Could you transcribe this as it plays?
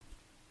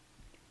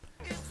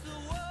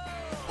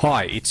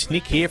Hi, it's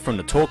Nick here from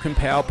the Talk and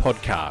Power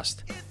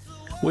podcast.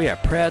 We are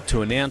proud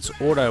to announce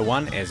Auto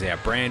One as our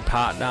brand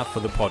partner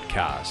for the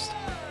podcast.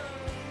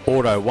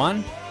 Auto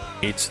One,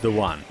 it's the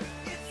one.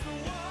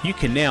 You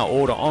can now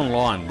order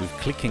online with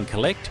Click and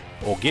Collect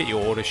or get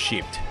your order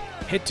shipped.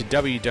 Head to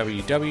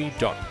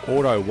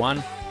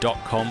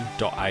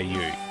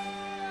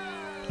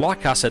www.auto1.com.au.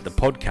 Like us at the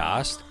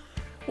podcast,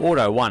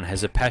 Auto One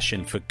has a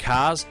passion for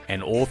cars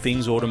and all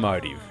things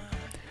automotive.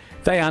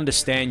 They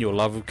understand your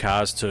love of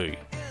cars too.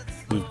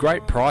 With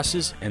great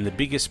prices and the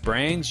biggest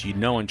brands you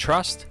know and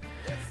trust,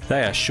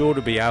 they are sure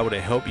to be able to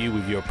help you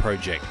with your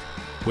project,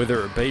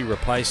 whether it be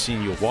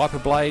replacing your wiper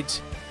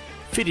blades,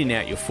 fitting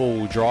out your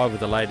four-wheel drive with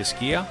the latest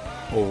gear,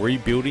 or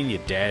rebuilding your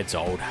dad's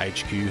old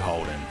HQ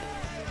Holden.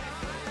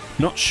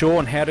 Not sure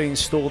on how to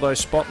install those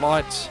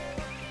spotlights?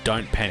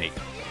 Don't panic.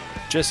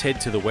 Just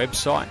head to the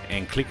website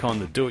and click on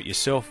the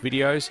do-it-yourself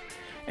videos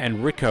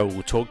and Rico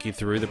will talk you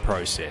through the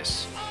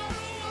process.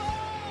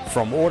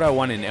 From Auto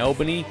One in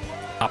Albany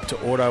up to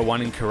Auto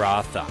One in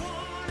Karratha,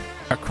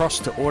 across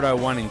to Auto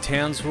One in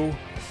Townsville,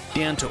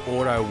 down to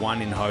Auto One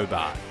in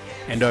Hobart,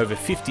 and over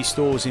 50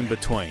 stores in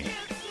between.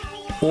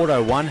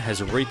 Auto One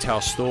has a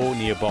retail store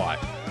nearby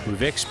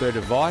with expert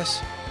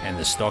advice and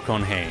the stock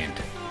on hand.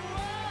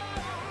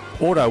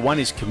 Auto One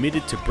is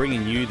committed to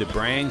bringing you the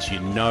brands you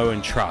know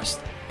and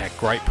trust at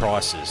great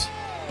prices.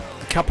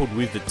 Coupled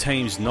with the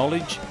team's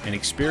knowledge and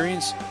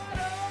experience,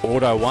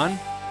 Auto One,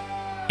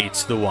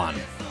 it's the one.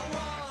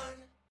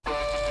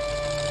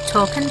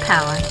 Talk and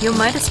Power, your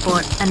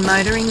motorsport and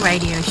motoring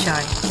radio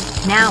show.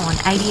 Now on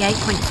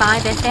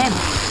 88.5 FM,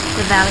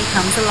 The Valley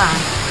Comes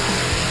Alive.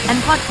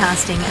 And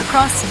podcasting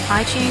across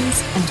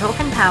iTunes and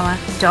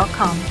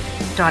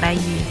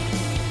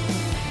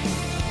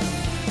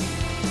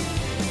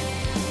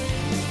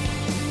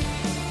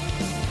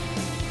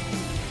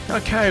talkandpower.com.au.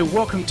 Okay,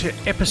 welcome to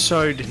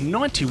episode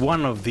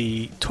 91 of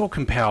the Talk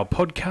and Power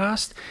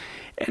podcast.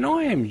 And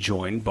I am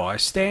joined by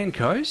Stan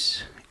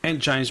Coase and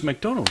James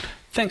McDonald.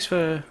 Thanks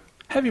for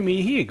having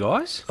me here,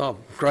 guys. Oh,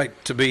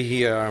 great to be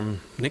here,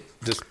 Nick.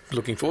 Just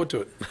looking forward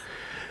to it.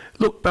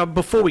 Look,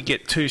 before we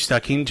get too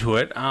stuck into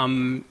it,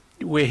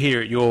 we're here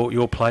at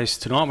your place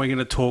tonight. We're going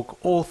to talk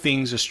all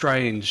things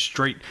Australian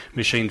Street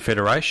Machine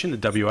Federation,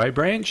 the WA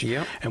branch,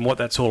 yep, and what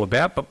that's all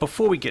about. But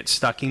before we get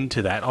stuck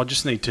into that, I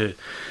just need to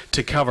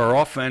cover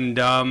off,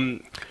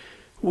 and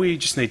we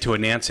just need to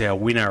announce our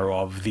winner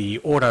of the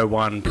Auto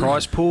One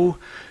prize pool,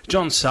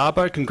 John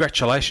Sabo.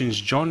 Congratulations,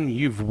 John.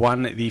 You've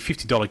won the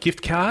 $50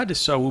 gift card,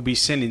 so we'll be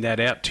sending that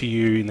out to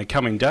you in the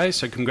coming days,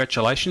 so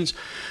congratulations.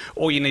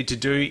 All you need to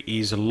do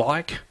is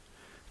like,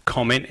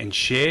 comment and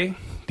share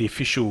the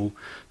official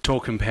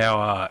Talk and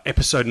Power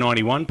episode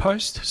 91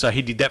 post. So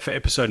he did that for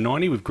episode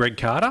 90 with Greg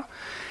Carter.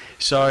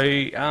 So,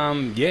 you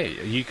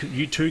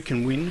too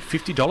can win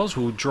 $50.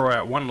 We'll draw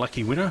out one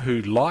lucky winner who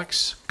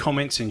likes,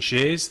 comments and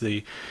shares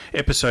the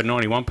episode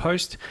 91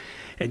 post.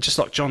 And just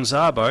like John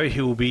Szabo,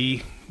 you'll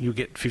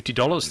get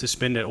 $50 to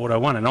spend at Auto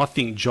One. And I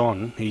think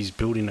John, he's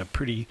building a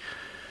pretty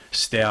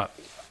stout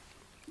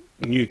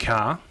new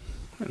car.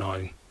 And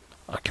I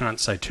can't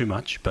say too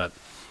much, but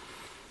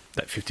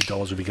that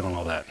 $50 will be going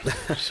like that.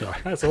 So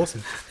that's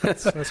awesome.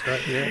 That's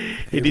great. Yeah,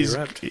 it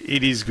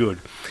is good.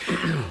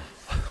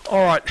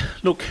 All right,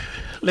 look,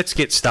 let's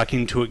get stuck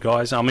into it,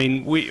 guys. I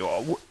mean,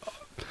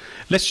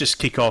 let's just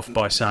kick off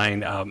by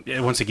saying,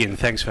 once again,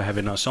 thanks for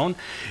having us on.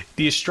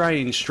 The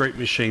Australian Street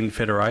Machine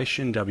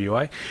Federation,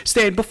 WA.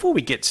 Stan, before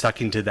we get stuck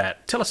into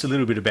that, tell us a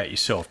little bit about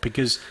yourself,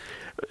 because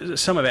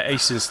some of our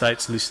Eastern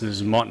States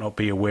listeners might not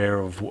be aware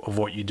of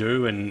what you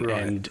do and,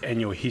 right,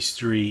 and your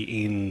history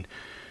in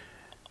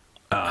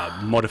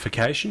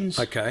modifications.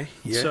 Okay,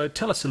 yeah. So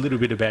tell us a little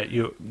bit about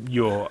your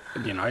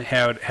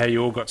how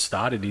you all got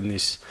started in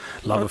this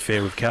love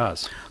affair with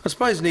cars. I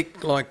suppose,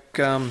 Nick, like,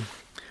 I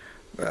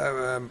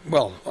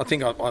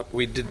think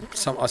we did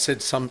some. I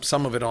said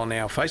some of it on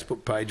our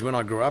Facebook page when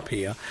I grew up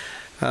here.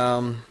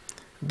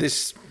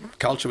 This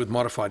culture with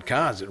modified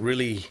cars, it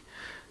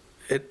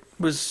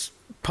was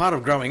part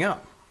of growing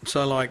up.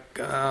 So, like,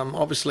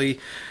 obviously,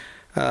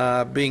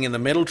 being in the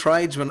metal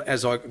trades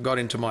as I got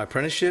into my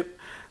apprenticeship.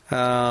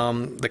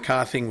 The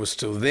car thing was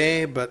still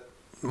there, but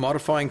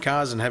modifying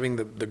cars and having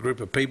the group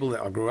of people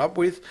that I grew up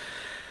with,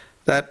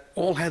 that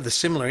all had the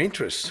similar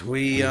interests.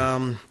 We,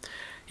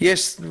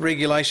 yes,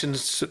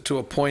 regulations to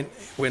a point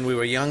when we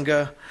were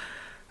younger.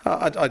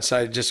 I'd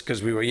say just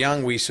because we were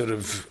young, we sort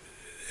of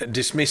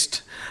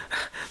dismissed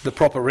the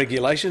proper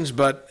regulations.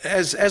 But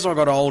as I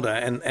got older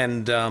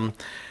and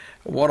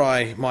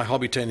my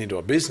hobby turned into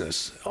a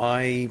business,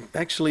 I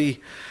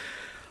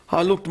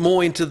looked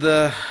more into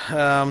the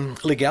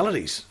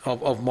legalities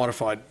of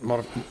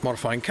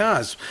modifying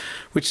cars,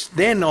 which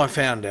then I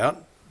found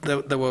out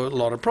there were a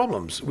lot of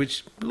problems,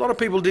 which a lot of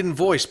people didn't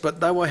voice, but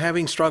they were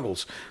having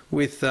struggles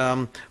with,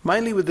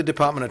 mainly with the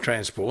Department of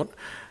Transport.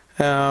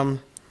 So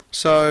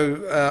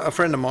a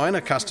friend of mine,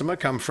 a customer,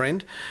 come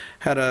friend,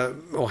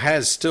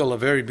 has still a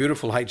very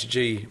beautiful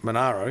HG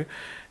Monaro,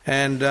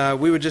 and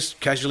we were just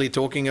casually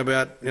talking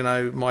about,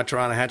 my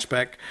Tirana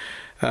hatchback,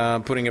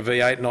 putting a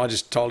V8, and I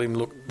just told him,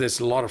 look, there's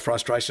a lot of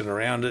frustration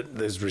around it.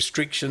 There's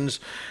restrictions,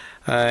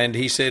 and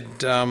he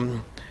said,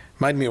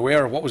 made me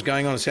aware of what was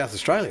going on in South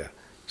Australia.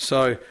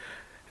 So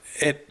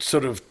it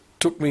sort of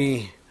took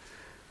me.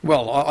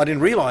 Well, I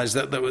didn't realise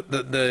that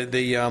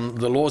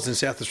the laws in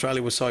South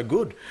Australia were so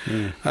good.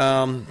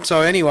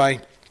 So anyway,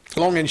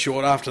 long and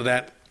short, after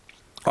that,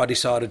 I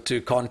decided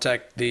to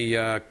contact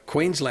the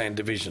Queensland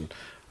division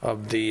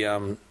of the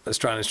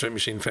Australian Street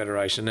Machine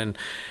Federation,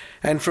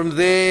 and from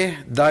there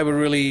they were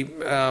really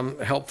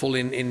helpful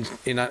in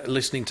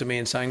listening to me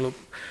and saying, look,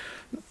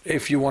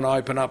 if you want to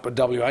open up a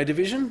WA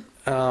division,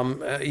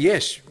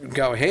 yes,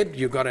 go ahead,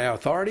 you've got our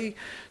authority.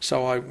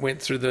 So I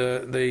went through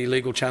the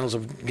legal channels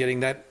of getting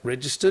that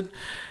registered,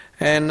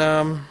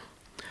 and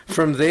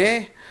from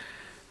there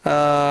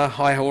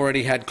I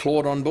already had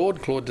Claude on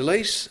board, Claude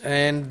Delise,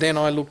 and then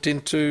I looked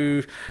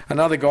into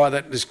another guy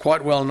that is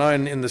quite well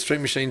known in the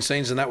street machine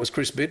scenes, and that was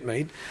Chris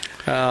Bitmead,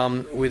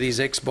 with his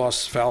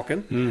ex-boss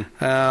Falcon.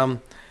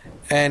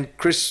 And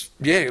Chris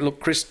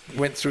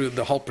went through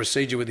the whole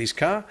procedure with his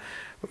car.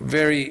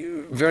 Very,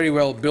 very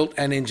well built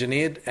and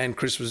engineered, and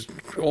Chris was,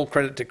 all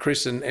credit to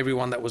Chris and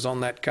everyone that was on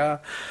that car.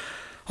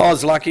 I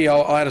was lucky.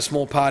 I had a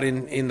small part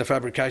in the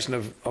fabrication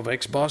of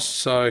X-Boss,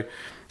 so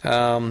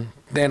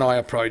then I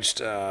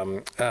approached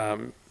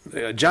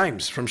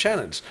James from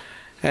Shannon's,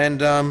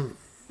 and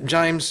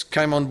James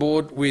came on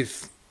board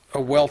with a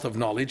wealth of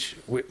knowledge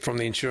from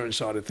the insurance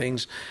side of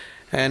things,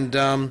 and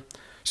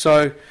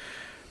so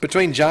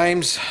between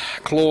James,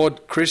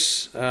 Claude,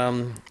 Chris,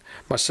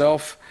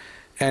 myself,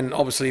 and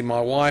obviously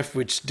my wife,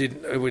 which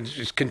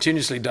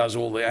continuously does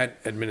all the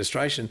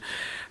administration,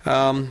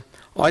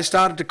 I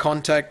started to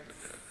contact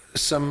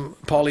some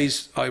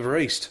polys over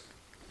east,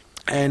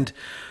 and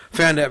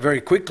found out very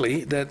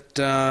quickly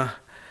that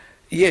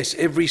yes,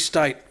 every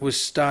state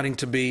was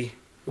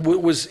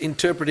was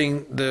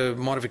interpreting the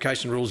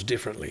modification rules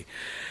differently.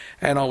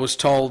 And I was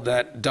told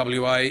that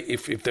WA,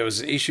 if there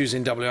was issues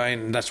in WA,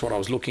 and that's what I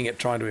was looking at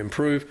trying to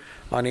improve,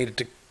 I needed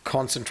to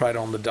concentrate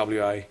on the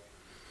WA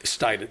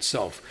state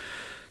itself.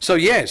 So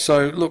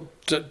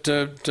look,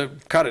 to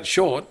cut it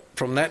short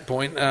from that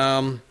point,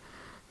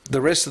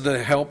 the rest of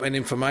the help and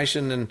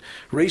information and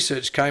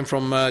research came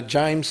from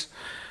James,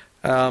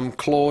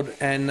 Claude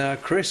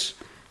and Chris.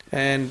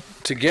 And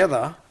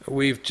together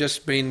we've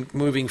just been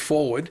moving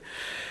forward.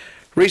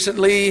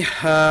 Recently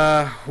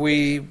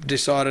we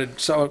decided,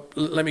 so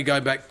let me go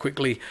back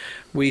quickly,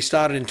 we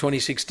started in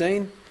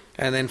 2016,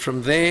 and then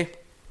from there,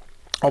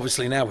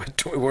 obviously now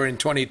we're in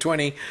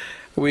 2020,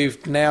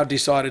 we've now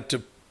decided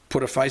to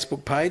put a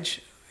Facebook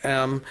page,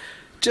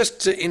 just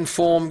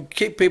to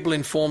keep people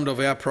informed of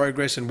our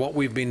progress and what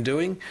we've been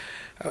doing.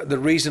 The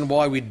reason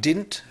why we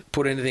didn't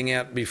put anything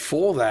out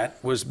before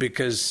that was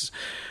because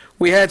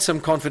we had some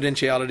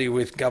confidentiality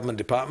with government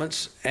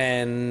departments,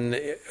 and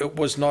it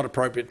was not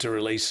appropriate to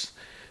release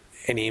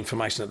any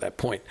information at that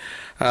point.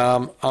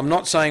 I'm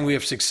not saying we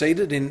have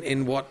succeeded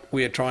in what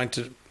we are trying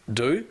to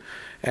do,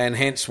 and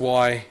hence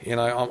why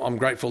I'm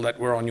grateful that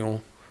we're on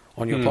your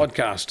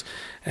podcast.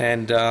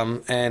 And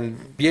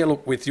yeah,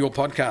 look, with your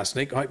podcast,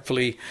 Nick,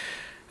 hopefully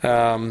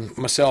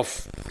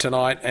myself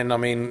tonight, and I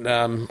mean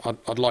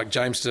I'd like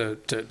James to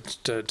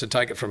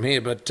take it from here.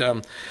 But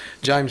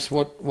James,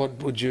 what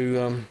would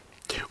you?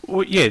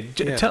 Well, yeah.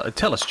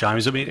 Tell us,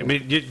 James. I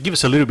mean, give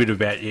us a little bit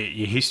about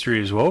your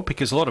history as well,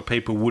 because a lot of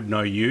people would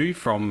know you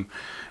from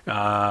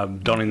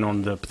donning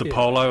on the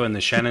polo and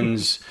the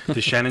Shannon's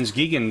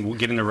gig and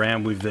getting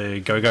around with the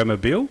Go-Go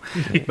Mobile.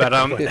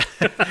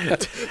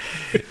 But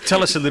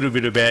tell us a little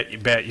bit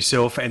about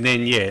yourself, and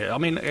then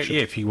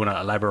if you want to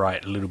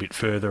elaborate a little bit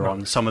further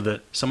on some of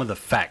the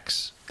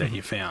facts that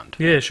you found.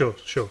 Yeah, sure.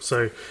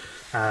 So.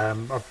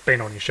 I've been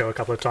on your show a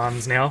couple of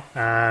times now,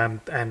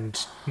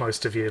 and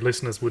most of your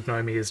listeners would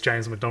know me as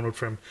James McDonald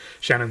from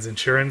Shannon's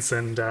Insurance,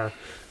 and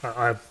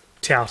I've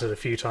touted a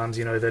few times,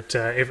 that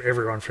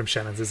everyone from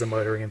Shannon's is a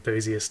motoring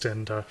enthusiast,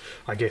 and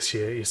I guess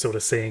you're sort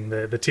of seeing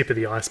the tip of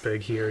the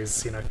iceberg here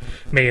is,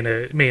 me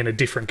in a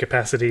different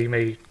capacity,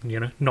 me,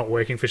 not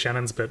working for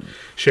Shannon's, but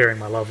sharing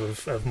my love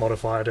of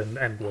modified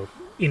and well,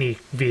 any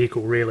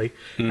vehicle really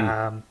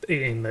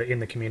in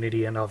the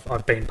community, and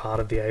I've been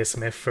part of the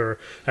ASMF for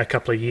a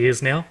couple of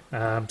years now.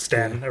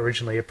 Stan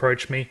originally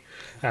approached me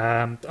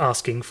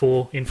asking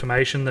for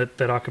information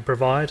that I could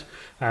provide,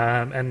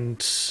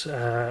 and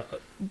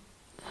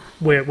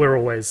we're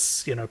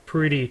always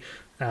pretty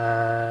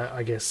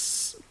I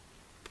guess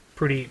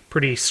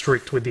pretty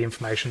strict with the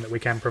information that we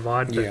can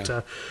provide,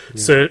 but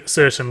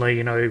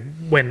certainly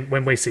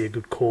when we see a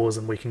good cause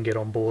and we can get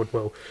on board,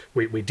 well,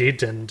 we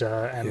did, and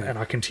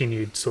I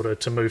continued sort of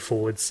to move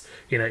forwards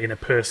in a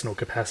personal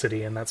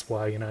capacity, and that's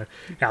why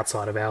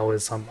outside of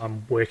hours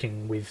I'm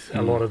working with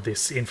a lot of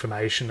this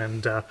information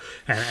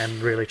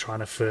and really trying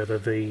to further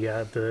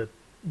the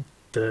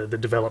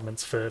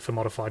developments for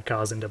modified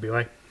cars in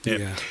WA.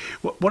 Yeah.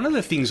 One of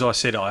the things I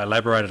said I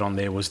elaborated on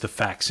there was the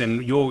facts,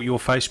 and your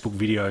Facebook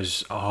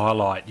videos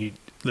highlight.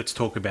 Let's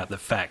talk about the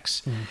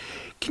facts.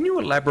 Can you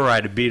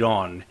elaborate a bit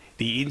on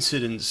the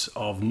incidence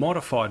of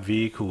modified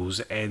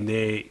vehicles and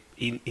their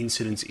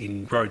incidents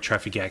in road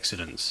traffic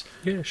accidents?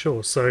 Yeah,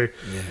 sure. So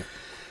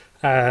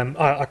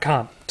I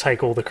can't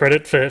take all the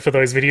credit for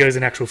those videos.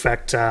 In actual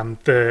fact,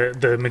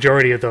 the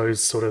majority of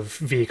those sort of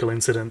vehicle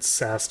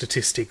incidents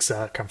statistics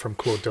come from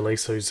Claude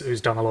Delis,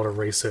 who's done a lot of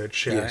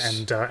research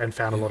and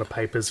found a lot of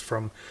papers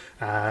from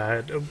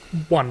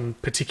one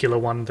particular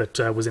one that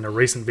was in a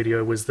recent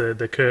video was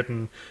the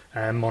Curtin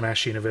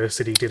Monash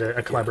University did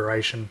a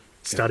collaboration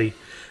study,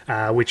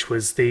 which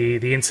was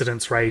the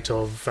incidence rate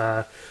of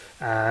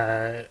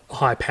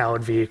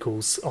high-powered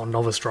vehicles on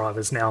novice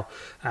drivers. Now,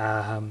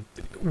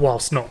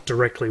 whilst not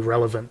directly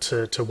relevant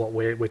to what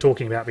we're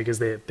talking about, because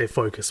their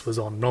focus was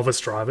on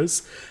novice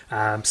drivers,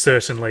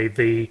 certainly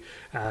the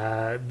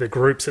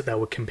groups that they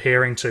were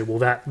comparing to, well,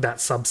 that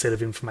subset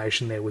of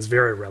information there was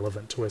very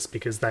relevant to us,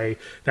 because they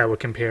were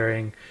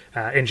comparing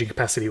engine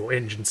capacity, or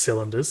engine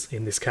cylinders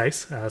in this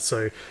case,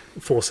 so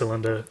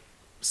 4-cylinder,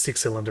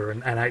 6-cylinder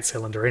and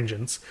 8-cylinder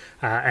engines,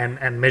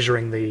 and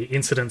measuring the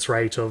incidence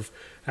rate of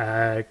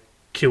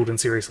killed and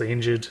seriously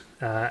injured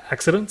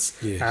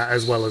accidents,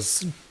 as well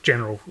as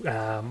general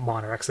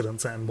minor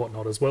accidents and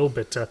whatnot as well.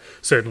 But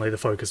certainly the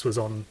focus was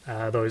on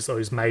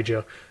those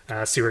major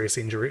serious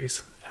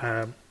injuries.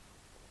 And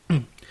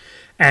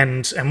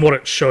what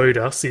it showed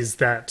us is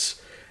that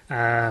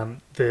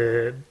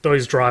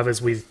those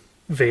drivers with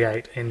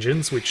V8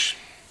 engines, which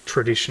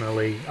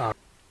traditionally are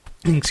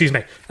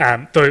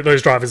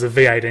those drivers of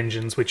V8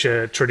 engines, which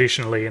are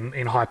traditionally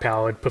in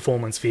high-powered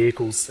performance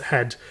vehicles,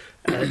 had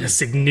a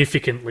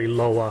significantly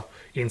lower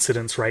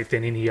incidence rate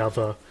than any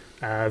other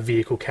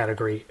vehicle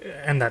category,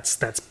 and that's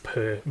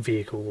per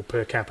vehicle or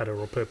per capita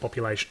or per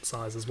population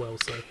size as well.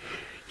 So,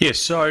 yeah.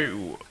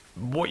 So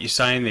what you're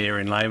saying there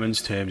in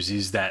layman's terms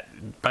is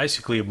that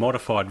basically a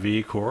modified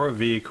vehicle or a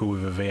vehicle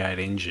with a V8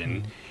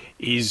 engine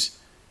is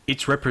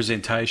its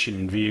representation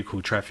in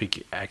vehicle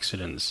traffic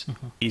accidents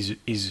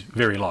is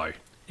very low.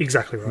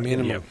 Exactly right.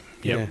 Minimal.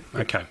 Yep.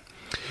 Okay.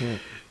 Yeah.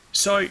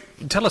 So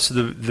tell us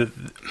I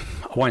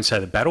won't say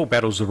the battle.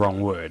 Battle's the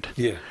wrong word.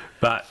 Yeah.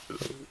 But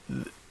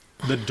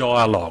the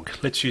dialogue.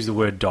 Let's use the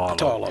word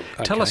dialogue.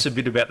 Okay. Tell us a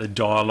bit about the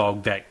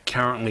dialogue that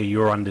currently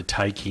you're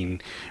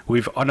undertaking.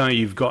 I know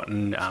you've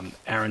gotten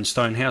Aaron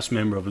Stonehouse,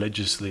 member of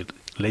Legislative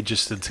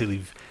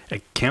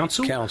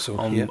Council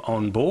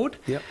on board.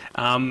 Yep.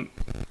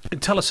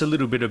 Tell us a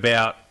little bit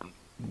about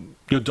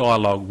your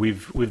dialogue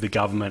with the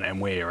government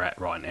and where you're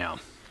at right now.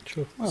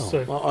 Sure.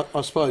 Well,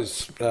 I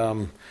suppose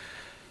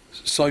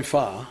so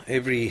far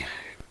every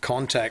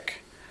contact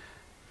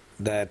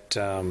that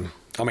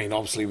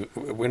obviously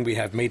when we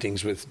have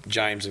meetings with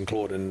James and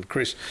Claude and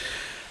Chris,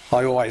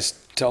 I always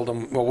tell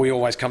them, well, we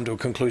always come to a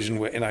conclusion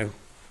where,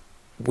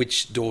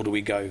 which door do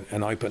we go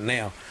and open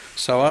now?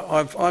 So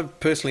I've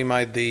personally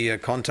made the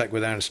contact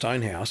with Aaron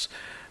Stonehouse,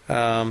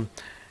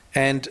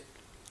 and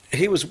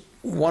he was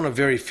one of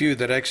very few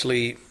that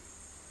actually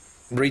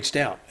reached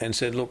out and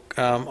said, look,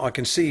 I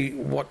can see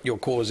what your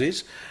cause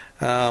is.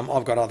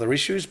 I've got other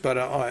issues, but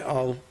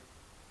I'll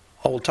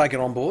take it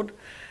on board.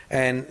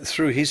 And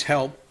through his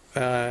help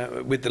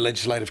with the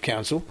Legislative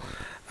Council,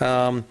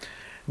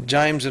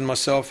 James and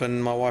myself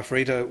and my wife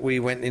Rita, we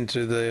went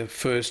into the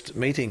first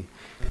meeting,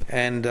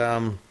 and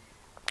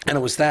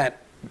it was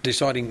that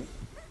deciding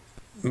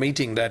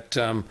meeting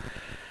that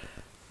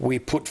we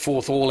put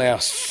forth all our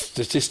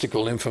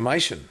statistical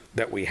information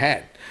that we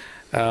had.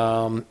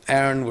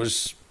 Aaron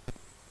was,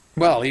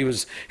 well, he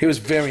was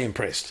very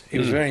impressed. He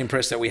was very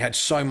impressed that we had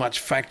so much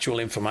factual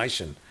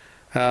information.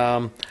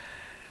 And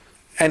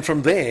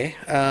from there,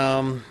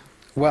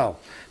 well,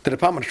 the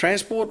Department of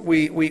Transport,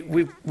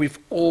 we've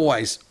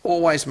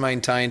always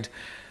maintained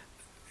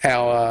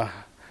our,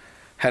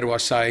 how do I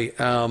say,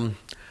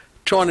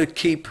 trying to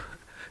keep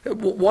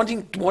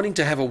wanting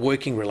to have a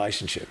working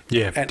relationship.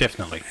 Yeah,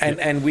 definitely.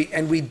 And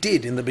we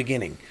did in the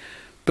beginning,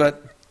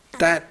 but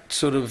that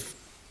sort of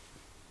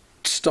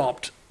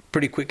stopped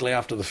pretty quickly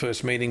after the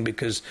first meeting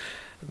because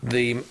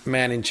the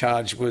man in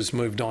charge was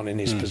moved on in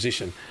his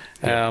position.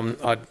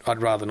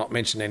 I'd rather not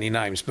mention any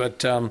names,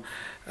 but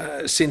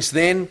since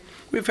then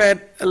we've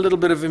had a little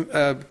bit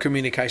of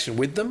communication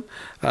with them.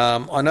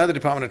 I know the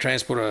Department of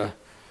Transport are,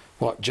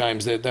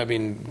 James, they've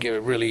been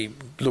really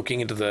looking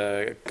into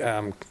the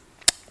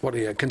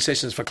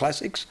concessions for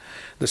classics,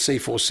 the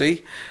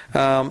C4C.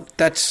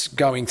 That's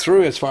going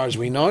through as far as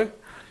we know.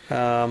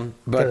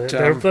 But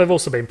they've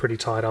also been pretty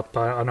tied up.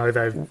 I know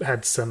they've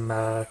had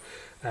some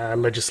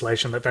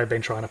legislation that they've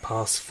been trying to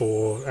pass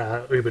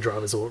for Uber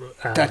drivers, or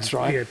that's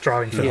right,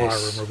 driving for hire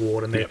and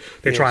reward, and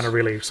they're trying to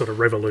really sort of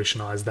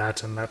revolutionise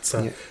that. And that's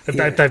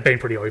they've been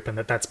pretty open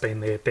that's been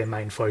their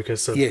main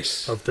focus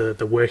of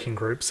the working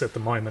groups at the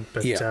moment.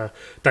 But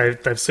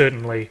they've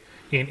certainly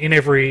in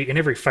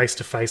every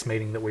face-to-face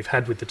meeting that we've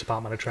had with the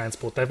Department of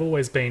Transport, they've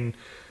always been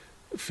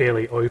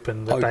fairly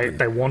open that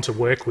they want to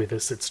work with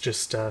us. It's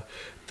just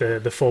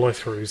the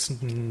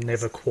follow-through's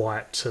never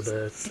quite to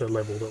the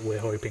level that we're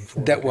hoping for.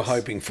 We're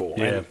hoping for.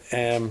 Yeah.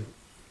 And,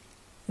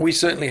 we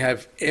certainly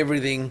have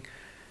everything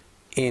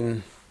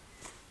in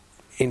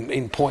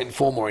point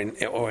form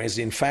or as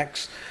in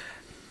facts.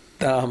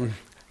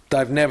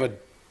 They've never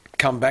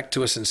come back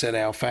to us and said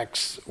our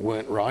facts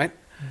weren't right.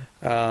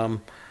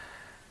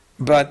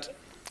 But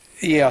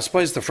yeah, I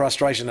suppose the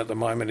frustration at the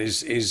moment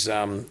is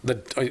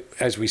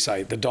as we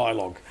say, the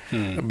dialogue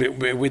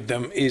with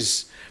them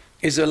is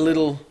a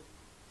little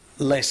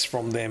less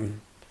from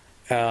them,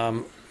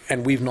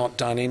 and we've not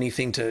done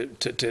anything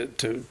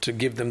to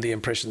give them the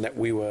impression that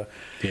we were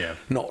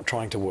not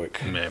trying to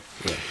work. Yeah.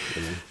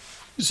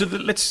 So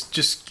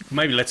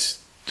let's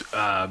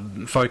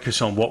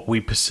focus on what we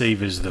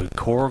perceive as the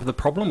core of the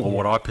problem, or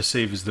what I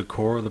perceive as the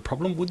core of the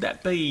problem. Would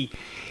that be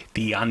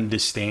the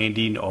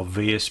understanding of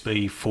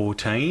VSB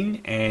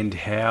 14 and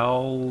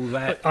how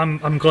that...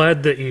 I'm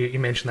glad that you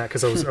mentioned that,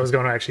 because I was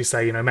going to actually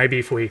say, maybe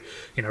if we,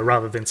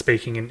 rather than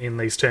speaking in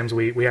these terms,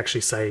 we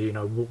actually say,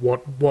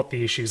 what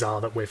the issues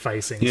are that we're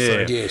facing. Yeah.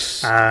 So,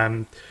 Yes.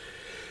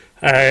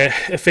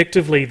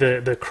 Effectively,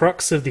 the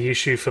crux of the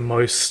issue for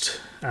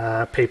most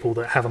people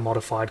that have a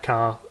modified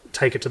car,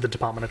 take it to the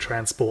Department of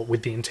Transport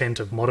with the intent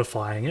of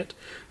modifying it,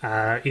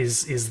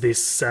 is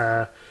this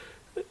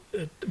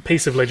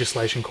piece of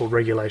legislation called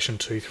Regulation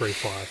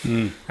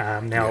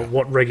 235.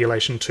 What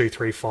Regulation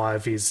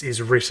 235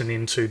 is written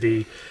into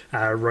the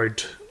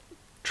Road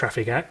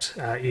Traffic Act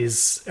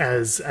is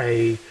as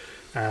a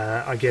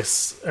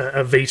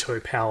veto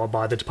power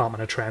by the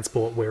Department of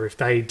Transport, where if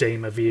they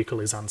deem a vehicle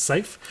is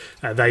unsafe,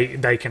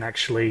 they can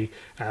actually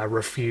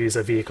refuse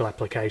a vehicle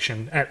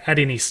application at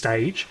any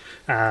stage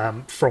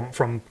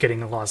from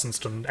getting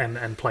licensed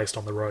and placed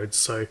on the roads.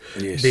 So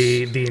Yes.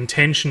 the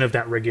intention of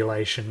that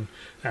regulation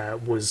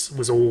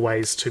was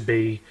always to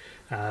be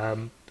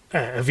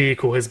a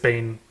vehicle has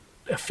been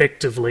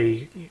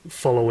effectively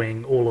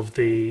following all of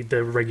the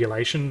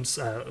regulations,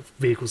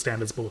 Vehicle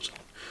Standards Bulletin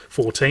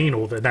 14,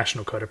 or the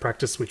National Code of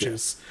Practice, which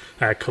is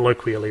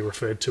colloquially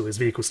referred to as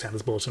Vehicle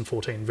Standards Bulletin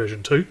 14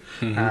 version 2.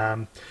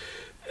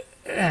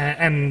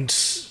 And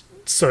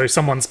so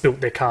someone's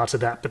built their car to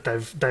that, but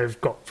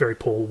they've got very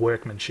poor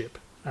workmanship.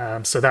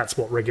 So that's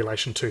what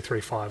Regulation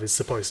 235 is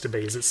supposed to be.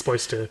 Is it's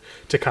supposed to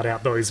cut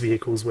out those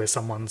vehicles where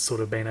someone's sort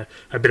of been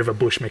a bit of a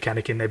bush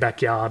mechanic in their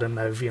backyard, and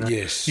they've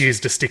Yes.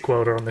 used a stick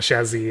welder on the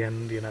chassis,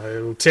 and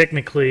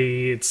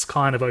technically it's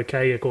kind of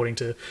okay according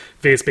to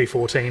VSB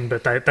 14,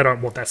 but they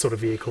don't want that sort of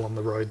vehicle on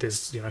the road.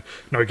 There's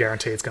no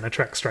guarantee it's going to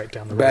track straight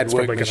down the road. Bad It's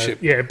probably workmanship.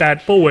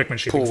 poor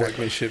workmanship. Poor exactly.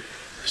 workmanship.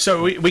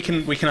 So we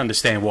can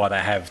understand why they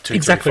have 235.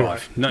 Exactly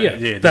right. No,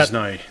 Yeah, there's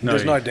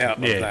there's no doubt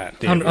of that.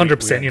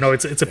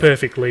 100%. It's a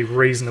perfectly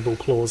reasonable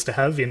clause to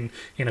have in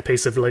a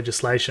piece of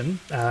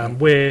legislation.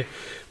 Where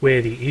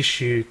the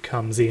issue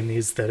comes in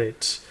is that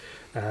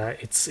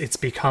it's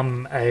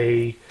become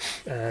a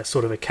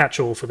sort of a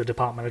catch-all for the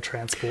Department of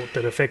Transport,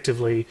 that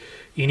effectively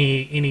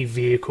any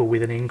vehicle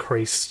with an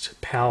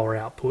increased power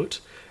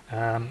output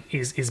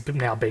is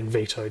now being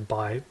vetoed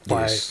by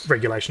Yes.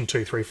 Regulation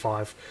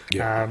 235,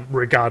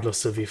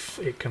 regardless of if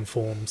it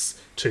conforms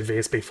to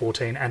VSB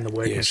 14 and the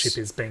workmanship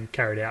is being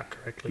carried out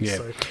correctly. Yeah.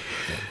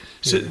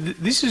 So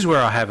this is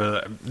where I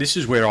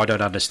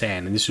don't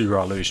understand, and this is where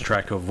I lose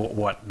track of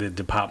what the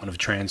Department of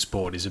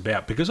Transport is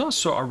about, because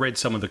I read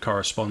some of the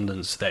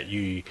correspondence that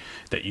you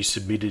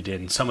submitted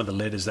and some of the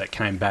letters that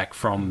came back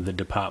from the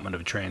Department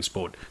of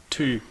Transport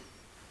to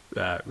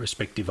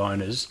respective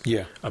owners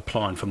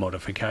applying for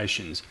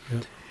modifications.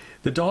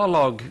 The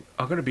dialogue,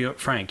 I've got to be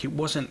frank, it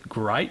wasn't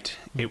great,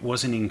 it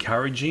wasn't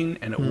encouraging,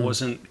 and it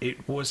wasn't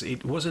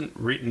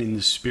written in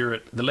the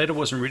spirit. The letter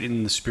wasn't written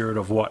in the spirit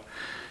of what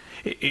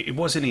it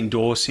wasn't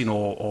endorsing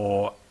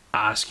or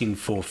asking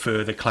for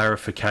further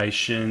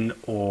clarification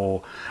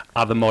or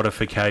other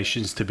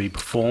modifications to be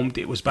performed.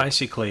 It was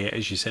basically,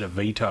 as you said, a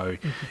veto,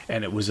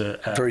 and it was a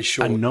Very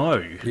short. a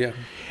no. Yeah.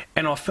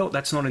 And I felt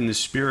that's not in the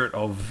spirit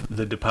of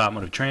the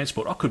Department of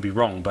Transport. I could be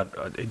wrong, but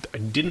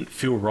it didn't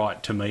feel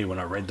right to me when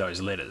I read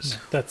those letters.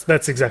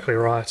 That's exactly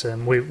right,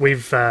 and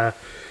we've had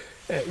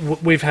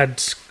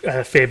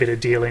a fair bit of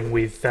dealing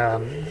with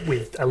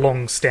a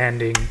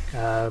long-standing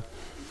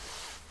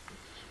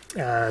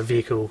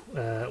vehicle,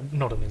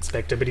 not an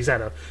inspector, but he's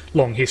had a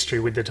long history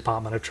with the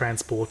Department of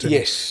Transport. And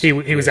Yes. he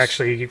was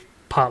actually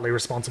partly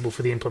responsible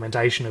for the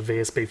implementation of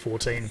VSB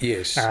 14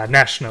 Yes.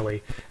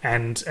 nationally,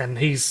 and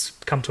he's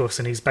come to us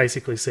and he's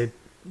basically said,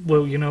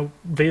 well,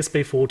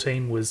 VSB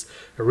 14 was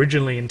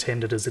originally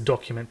intended as a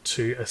document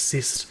to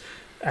assist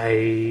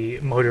a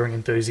motoring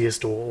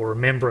enthusiast or a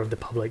member of the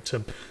public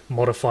to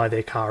modify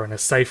their car in a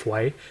safe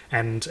way,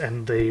 and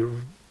the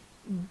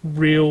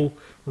real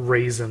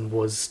reason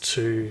was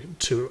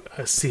to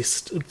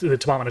assist the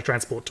Department of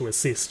Transport to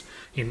assist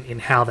in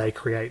how they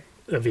create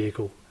a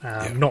vehicle,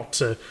 not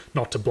to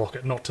block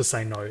it, not to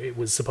say no. It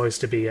was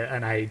supposed to be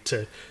an aid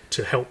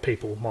to help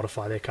people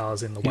modify their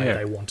cars in the way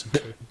they wanted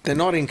to. They're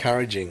not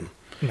encouraging,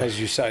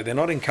 as you say, they're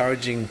not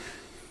encouraging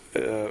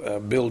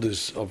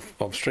builders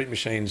of street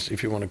machines,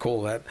 if you want to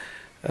call that,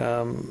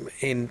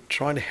 in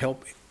trying to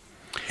help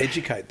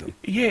educate them.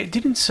 Yeah, it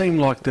didn't seem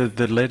like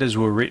the letters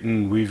were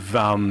written with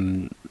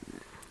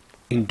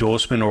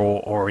endorsement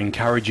or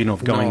encouraging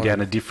of going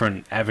down a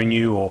different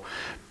avenue, or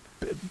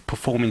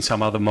performing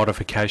some other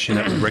modification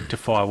that would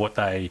rectify what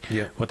they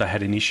Yeah.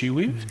 had an issue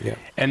with. Yeah.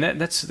 And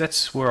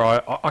that's where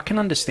I can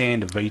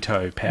understand a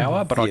veto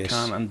power, but I Yes.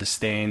 can't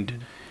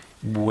understand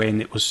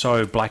when it was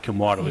so black and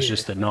white. It was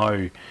just a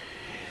no.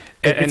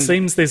 It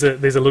seems there's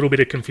a little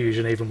bit of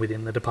confusion even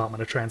within the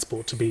Department of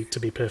Transport. To be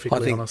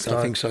perfectly honest,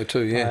 I think so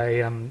too.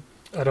 Yeah.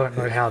 I don't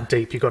know how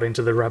deep you got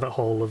into the rabbit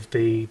hole of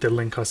the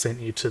link I sent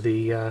you to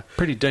the.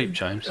 Pretty deep,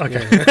 James.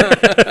 Okay.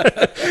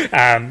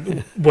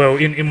 Well,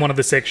 in one of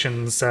the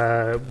sections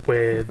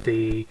where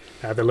the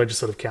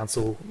Legislative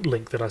Council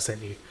link that I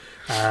sent you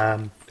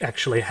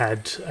actually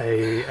had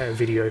a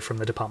video from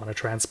the Department of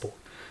Transport,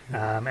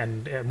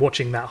 and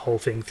watching that whole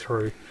thing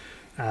through.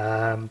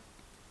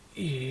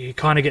 You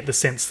kind of get the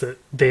sense that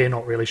they're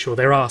not really sure.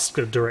 They're asked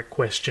a direct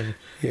question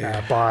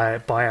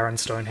by Aaron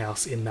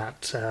Stonehouse in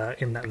that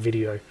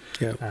video,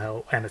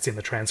 and it's in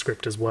the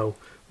transcript as well,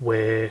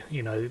 where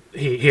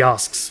he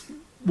asks,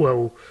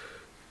 well,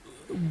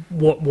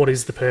 what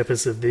is the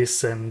purpose of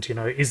this, and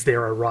is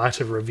there a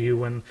right of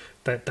review? And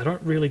they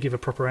don't really give a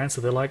proper answer.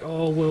 They're like,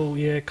 oh well,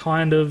 yeah,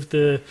 kind of.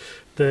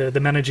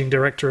 The managing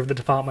director of the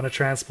Department of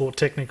Transport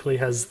technically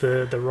has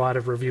the right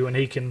of review, and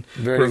he can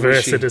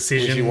reverse a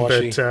decision.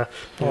 But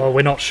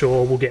we're not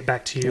sure. We'll get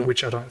back to you,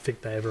 which I don't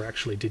think they ever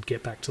actually did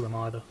get back to them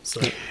either. So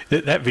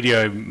that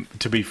video,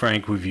 to be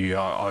frank with you,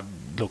 I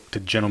looked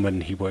at a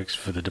gentleman. He works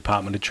for the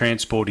Department of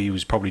Transport. He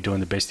was probably doing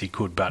the best he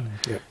could, but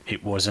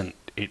it wasn't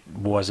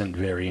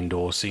very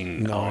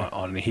endorsing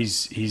on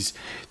his.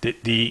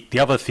 The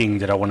other thing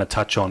that I want to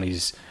touch on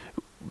is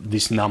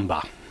this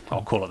number.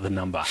 I'll call it the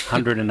number,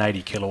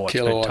 180 kilowatts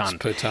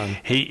per tonne.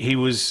 He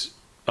was,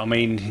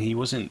 he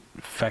wasn't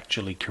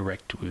factually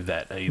correct with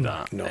that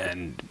either. No.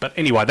 But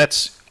anyway,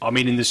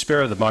 in the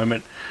spur of the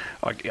moment,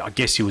 I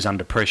guess he was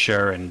under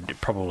pressure and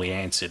probably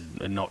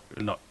answered not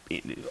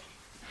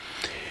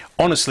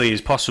honestly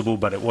as possible,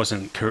 but it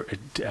wasn't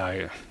correct.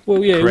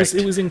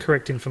 It was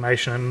incorrect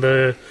information, and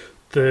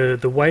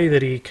the way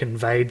that he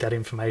conveyed that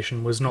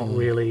information was not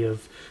really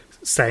of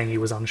saying he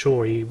was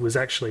unsure. He was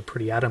actually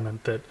pretty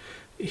adamant that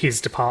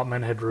his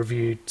department had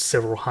reviewed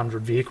several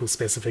hundred vehicle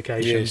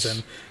specifications,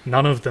 and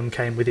none of them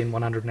came within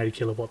 180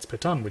 kilowatts per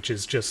tonne, which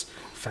is just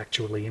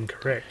factually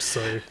incorrect.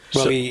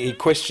 He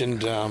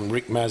questioned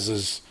Rick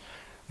Mazza's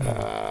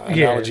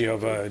analogy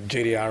of a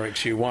GTR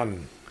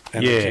XU1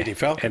 and the GT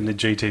Falcon. And the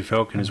GT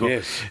Falcon as well.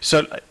 Yes.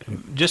 So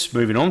just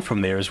moving on from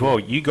there as well,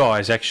 you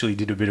guys actually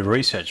did a bit of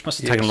research. Must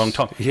have taken a long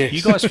time. Yes.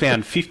 You guys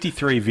found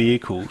 53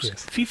 vehicles,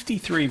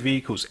 53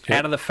 vehicles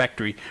out of the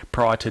factory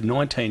prior to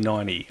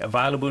 1990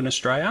 available in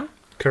Australia?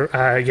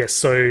 Yes,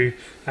 so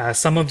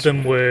some of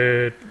them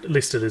were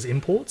listed as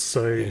imports.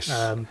 So,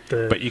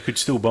 but you could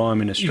still buy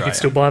them in Australia. You could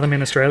still buy them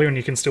in Australia, and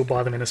you can still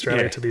buy them in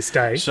Australia to this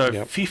day.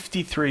 So,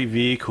 53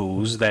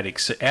 vehicles that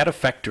out of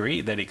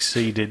factory that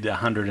exceeded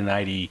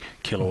 180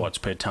 kilowatts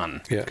per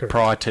tonne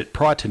prior to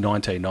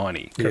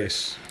 1990.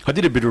 Yes, I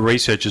did a bit of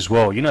research as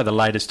well. The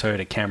latest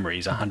Toyota Camry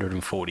is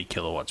 140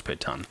 kilowatts per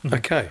tonne.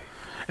 Okay.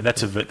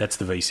 That's the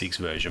V6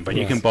 version, but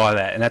you can buy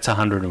that, and that's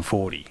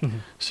 140.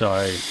 So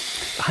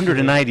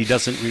 180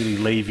 doesn't really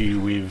leave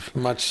you with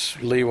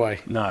much leeway.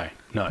 No.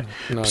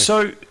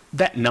 So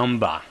that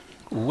number,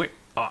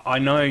 I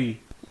know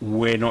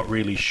we're not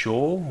really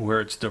sure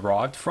where it's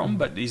derived from,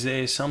 but is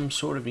there some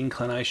sort of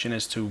inclination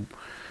as to?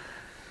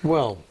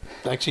 Well,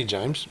 actually,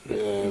 James,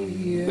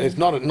 it's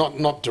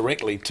not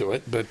directly to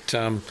it, but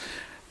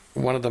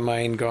one of the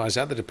main guys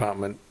at the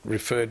department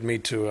referred me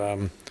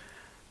to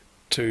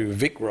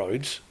Vic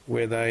Roads,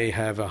 where they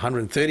have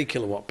 130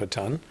 kilowatt per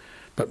tonne,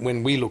 but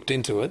when we looked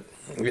into it,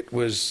 it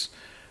was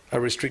a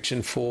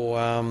restriction for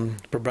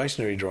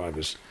probationary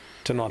drivers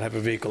to not have a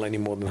vehicle any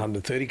more than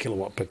 130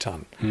 kilowatt per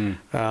tonne.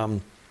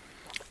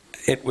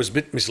 It was a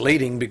bit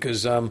misleading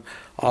because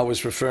I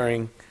was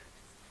referring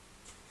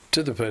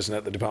to the person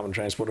at the Department of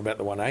Transport about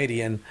the 180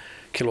 and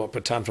kilowatt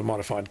per tonne for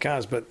modified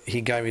cars, but he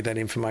gave me that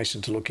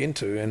information to look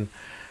into, and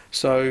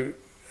so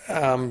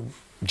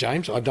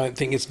James, I don't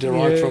think it's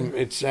derived from,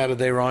 it's out of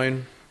their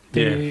own.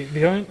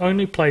 The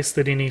only place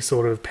that any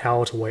sort of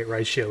power to weight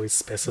ratio is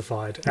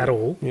specified at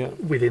all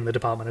within the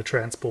Department of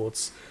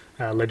Transport's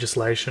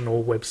legislation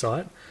or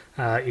website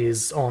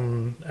is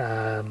on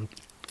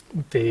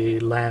the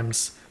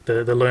LAMS,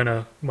 the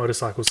Learner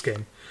Motorcycle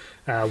Scheme,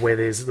 where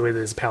there's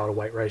a power to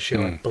weight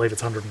ratio. I believe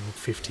it's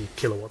 150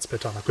 kilowatts per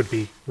tonne. I could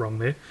be wrong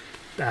there.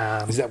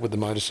 Is that with the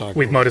motorcycles?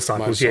 With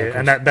motorcycles,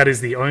 and that is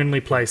the only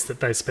place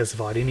that they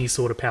specified any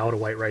sort of power to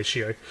weight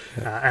ratio.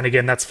 And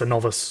again, that's for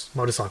novice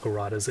motorcycle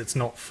riders. It's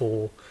not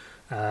for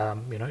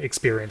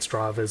experienced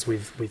drivers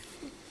with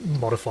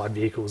modified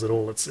vehicles at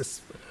all.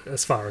 It's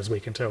as far as we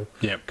can tell,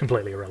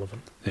 completely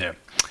irrelevant. Yeah.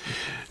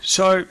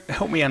 So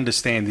help me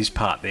understand this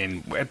part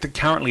then.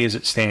 Currently, as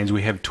it stands,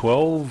 we have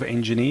 12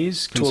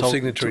 engineers, 12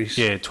 signatories.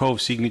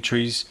 12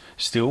 signatories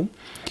still.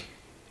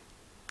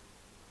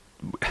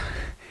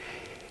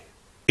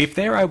 If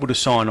they're able to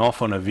sign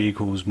off on a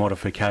vehicle's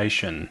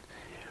modification,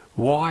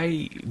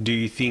 why do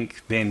you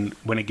think then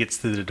when it gets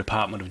to the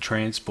Department of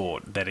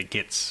Transport that it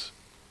gets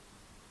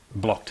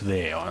blocked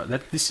there?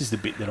 This is the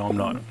bit that I'm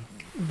not...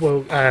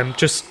 Well,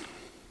 just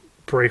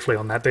briefly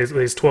on that,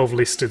 there's 12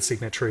 listed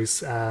signatories.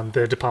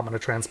 The Department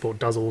of Transport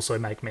does also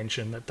make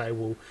mention that they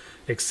will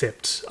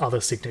accept other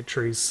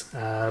signatories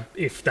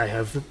if they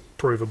have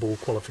provable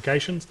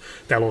qualifications.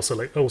 They'll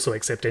also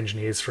accept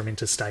engineers from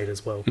interstate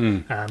as well.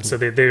 So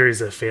there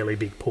is a fairly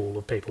big pool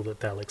of people that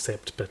they'll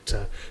accept. But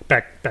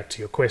back to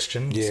your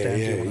question,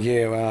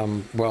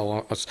 Stan,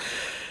 Well,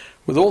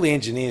 with all the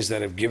engineers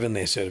that have given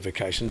their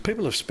certification,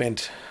 people have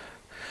spent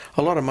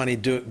a lot of money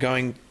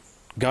going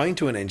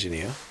to an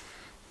engineer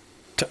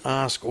to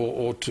ask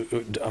or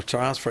to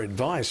ask for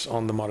advice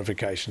on the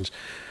modifications.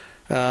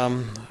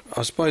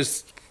 I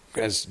suppose,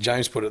 as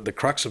James put it, the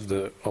crux of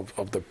the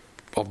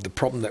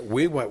problem that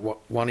we're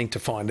wanting to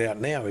find out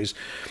now is,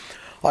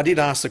 I did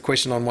ask the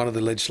question on one of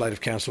the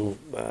Legislative Council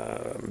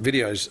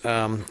videos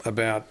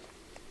about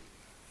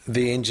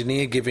the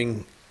engineer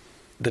giving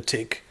the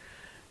tick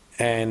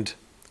and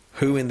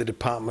who in the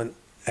department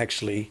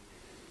actually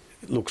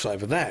looks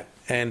over that.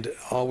 And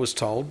I was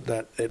told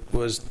that it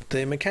was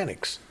their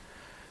mechanics.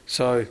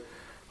 So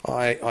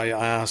I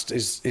asked,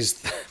 is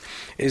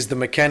the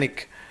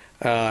mechanic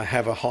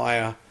have a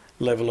higher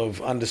level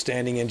of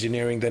understanding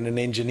engineering than an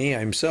engineer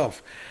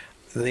himself?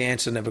 The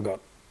answer I never got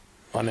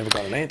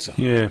an answer.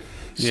 Yeah.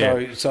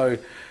 So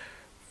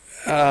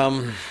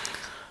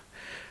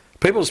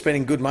people are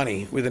spending good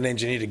money with an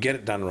engineer to get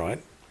it done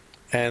right,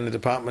 and the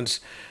departments.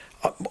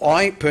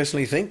 I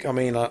personally think, I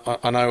mean,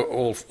 I know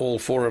all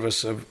four of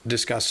us have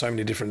discussed so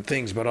many different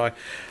things, but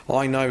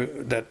I know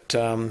that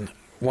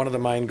one of the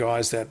main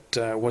guys that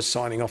was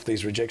signing off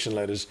these rejection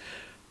letters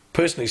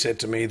personally said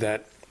to me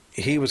that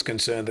he was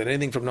concerned that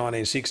anything from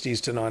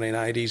 1960s to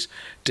 1980s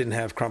didn't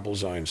have crumple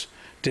zones,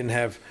 didn't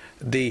have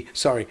the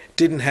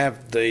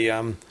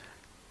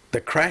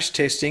crash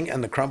testing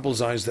and the crumple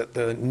zones that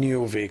the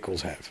newer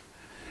vehicles have.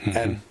 Mm-hmm.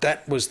 And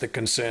that was the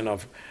concern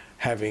of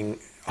having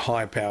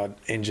high-powered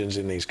engines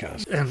in these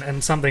cars.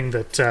 And something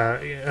that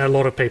a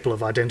lot of people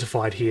have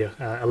identified here,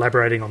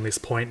 elaborating on this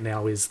point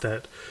now, is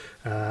that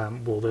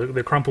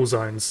the crumple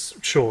zones,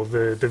 sure,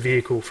 the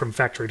vehicle from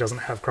factory doesn't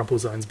have crumple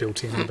zones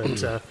built in,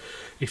 but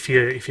if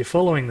you're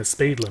following the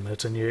speed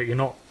limit and you're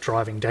not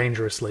driving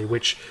dangerously,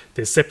 which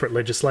there's separate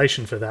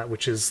legislation for that,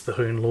 which is the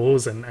Hoon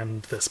laws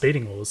and the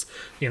speeding laws,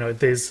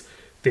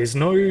 there's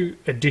no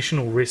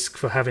additional risk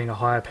for having a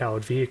higher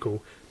powered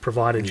vehicle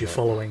provided you're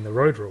following the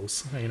road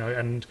rules.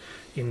 And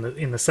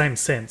in the same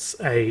sense,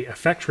 a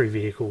factory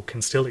vehicle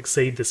can still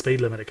exceed the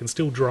speed limit. It can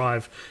still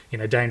drive in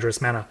a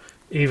dangerous manner,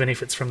 even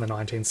if it's from the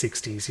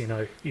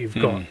 1960s.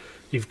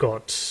 You've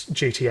got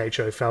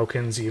GTHO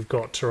Falcons, you've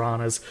got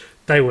Tiranas.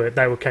 They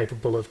were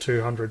capable of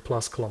 200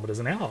 plus kilometres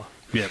an hour.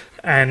 Yep.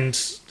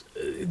 And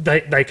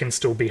they can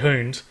still be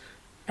hooned.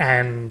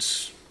 And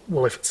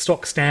well, if it's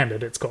stock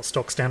standard, it's got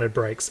stock standard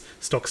brakes,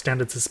 stock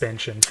standard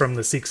suspension from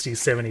the 60s,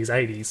 70s,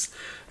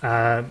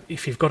 80s.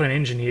 If you've got an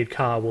engineered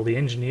car, well, the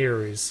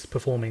engineer is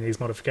performing these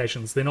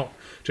modifications. They're not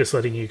just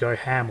letting you go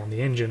ham on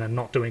the engine and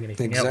not doing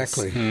anything else.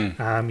 Exactly.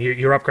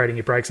 You're upgrading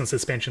your brakes and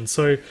suspension.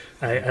 So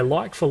a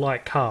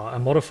like-for-like car, a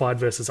modified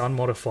versus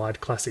unmodified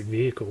classic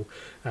vehicle,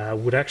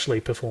 would actually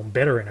perform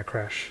better in a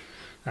crash,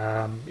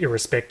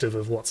 irrespective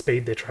of what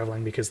speed they're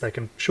travelling, because they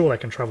can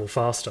travel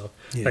faster.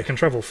 Yeah. They can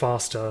travel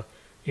faster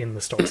in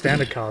the stock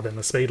standard car than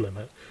the speed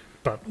limit,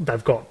 but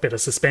they've got better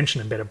suspension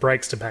and better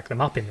brakes to back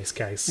them up in this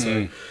case.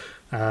 So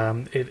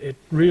it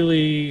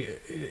really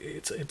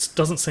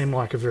doesn't seem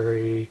like a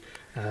very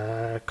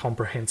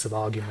comprehensive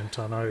argument.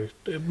 I know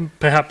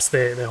perhaps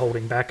they're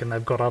holding back and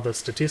they've got other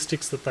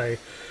statistics that they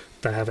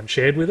haven't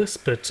shared with us,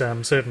 but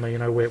certainly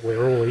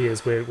we're all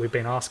ears. We've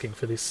been asking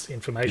for this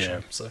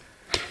information. Yeah.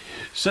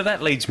 So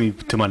that leads me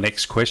to my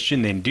next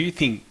question then. Do you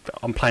think,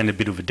 I'm playing a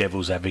bit of a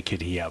devil's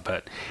advocate here,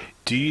 but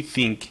do you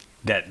think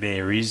that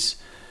there is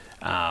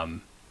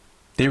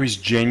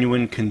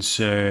genuine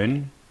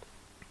concern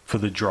for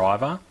the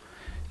driver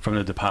from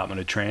the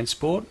Department of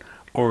Transport,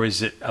 or are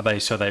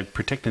they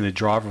protecting the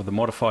driver of the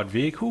modified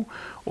vehicle,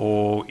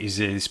 or is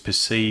there this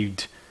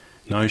perceived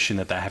notion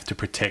that they have to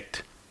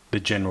protect the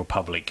general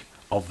public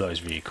of those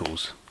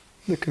vehicles?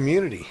 The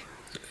community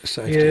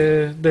safety.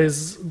 Yeah,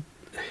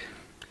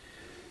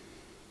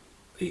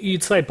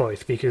 you'd say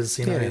both, because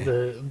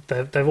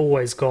they've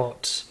always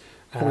got.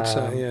 I would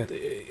say, yeah.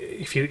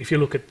 If you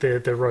look at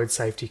the Road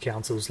Safety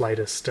Council's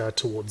latest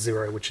Towards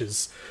Zero, which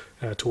is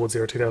Towards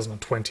Zero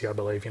 2020, I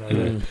believe,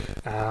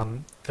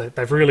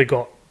 they've really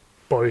got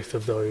both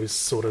of those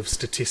sort of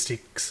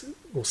statistics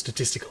or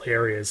statistical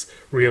areas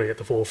really at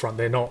the forefront.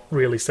 They're not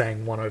really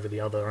saying one over the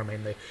other. I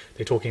mean,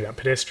 they're talking about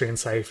pedestrian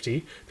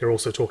safety. They're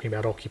also talking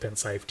about occupant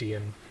safety.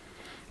 And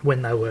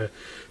when they were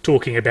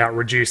talking about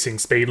reducing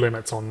speed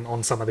limits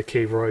on some of the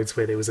key roads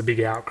where there was a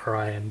big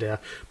outcry, and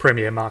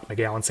Premier Mark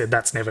McGowan said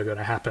that's never going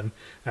to happen,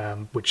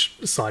 which,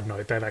 side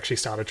note, they've actually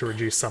started to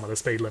reduce some of the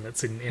speed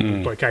limits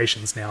in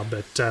locations now,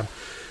 but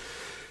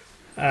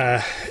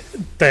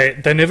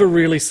they never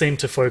really seem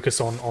to focus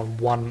on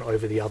one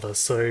over the other.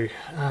 So,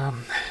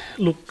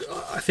 look,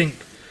 I think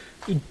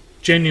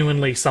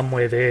genuinely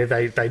somewhere there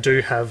they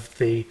do have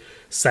the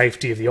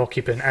safety of the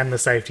occupant and the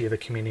safety of the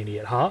community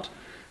at heart.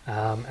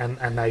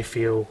 and they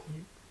feel,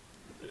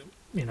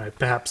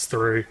 perhaps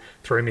through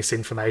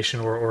misinformation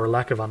or a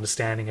lack of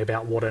understanding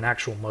about what an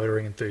actual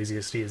motoring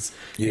enthusiast is.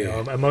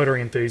 Yeah. A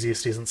motoring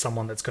enthusiast isn't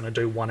someone that's going to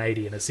do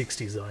 180 in a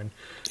 60 zone.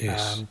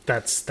 Yes.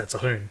 That's a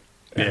hoon,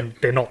 Yeah. and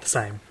they're not the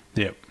same.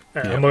 Yep.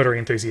 A motoring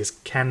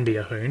enthusiast can be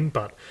a hoon,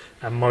 but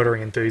a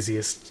motoring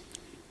enthusiast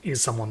is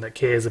someone that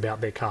cares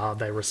about their car.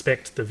 They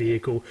respect the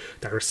vehicle.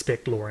 They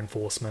respect law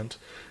enforcement,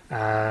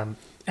 and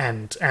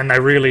they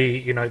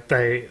really,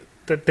 they're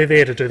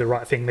there to do the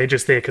right thing. They're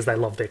just there because they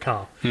love their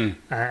car,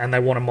 and they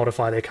want to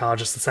modify their car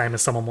just the same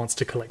as someone wants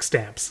to collect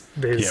stamps.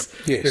 There's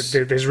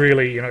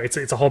really,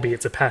 it's a hobby,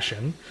 it's a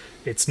passion.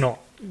 It's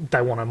not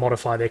they want to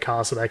modify their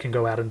car so they can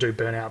go out and do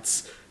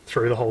burnouts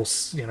through the whole,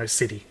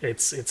 city.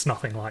 It's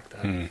nothing like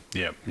that.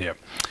 Yep.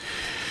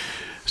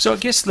 So I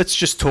guess let's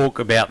just talk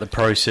about the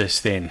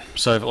process then.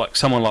 So like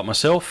someone like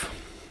myself,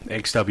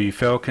 XW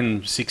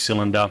Falcon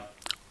 6-cylinder,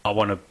 I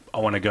want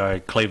to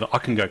go Cleveland. I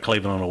can go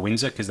Cleveland or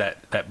Windsor because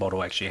that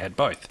model actually had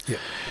both.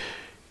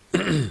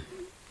 Yeah.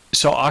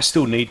 So I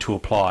still need to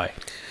apply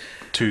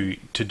to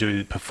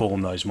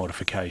perform those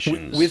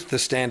modifications With the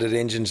standard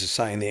engines,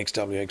 say in the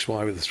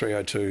XWXY with the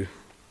 302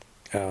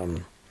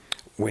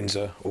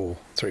 Windsor or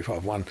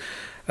 351,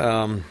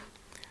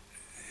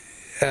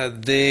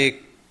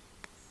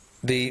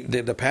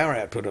 the power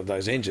output of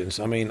those engines.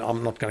 I mean,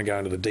 I'm not going to go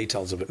into the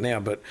details of it now,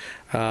 but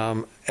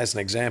as an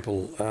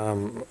example,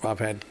 I've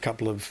had a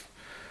couple of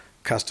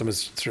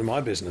customers through my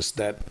business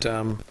that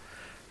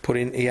put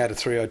in. He had a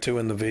 302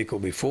 in the vehicle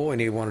before, and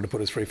he wanted to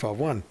put a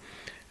 351,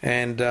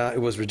 and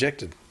it was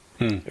rejected.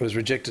 It was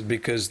rejected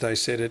because they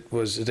said it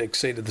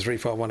exceeded the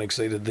 351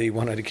 exceeded the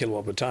 180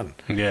 kilowatt per tonne.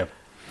 Yeah.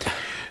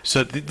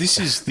 So this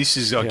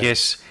is I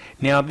guess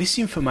now this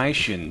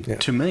information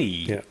to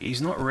me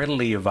is not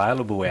readily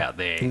available out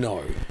there.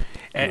 No.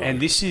 And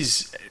this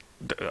is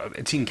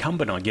it's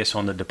incumbent, I guess,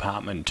 on the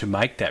department to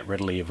make that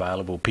readily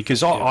available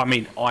because I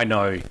mean I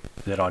know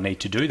that I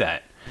need to do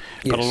that,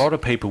 but a lot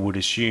of people would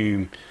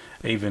assume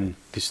even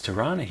this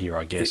Tirana here,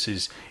 I guess,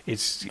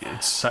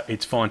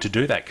 it's fine to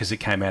do that because it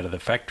came out of the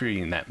factory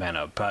in that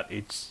manner, but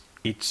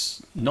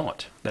it's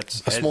not.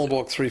 That's a small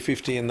block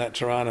 350 in that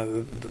Tirana.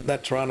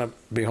 That Tirana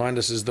behind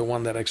us is the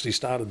one that actually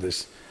started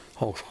this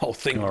whole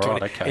thing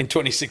in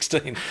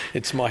 2016.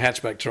 It's my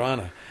hatchback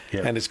Tirana,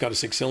 and it's got a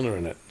 6-cylinder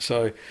in it.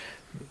 So,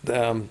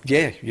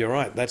 you're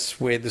right. That's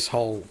where this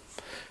whole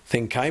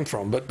thing came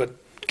from. But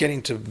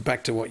getting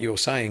back to what you're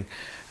saying,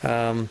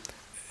 I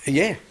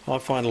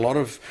find a lot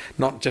of,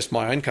 not just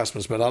my own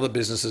customers, but other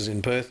businesses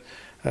in Perth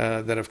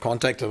that have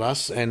contacted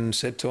us and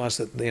said to us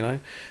that,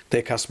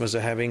 their customers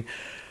are having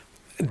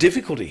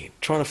difficulty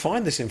trying to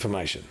find this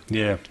information.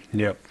 Yeah.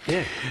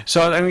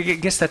 So I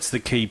guess that's the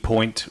key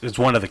point. It's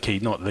one of the key,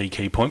 not the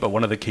key point, but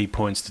one of the key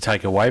points to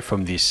take away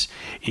from this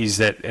is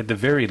that at the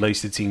very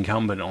least it's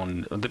incumbent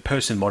on the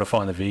person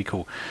modifying the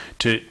vehicle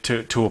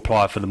to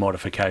apply for the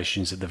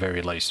modifications at the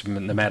very least,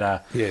 no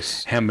matter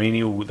how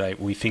menial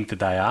we think that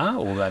they are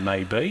or they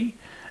may be.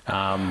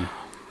 I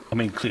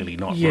mean, clearly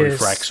not roof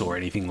racks or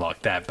anything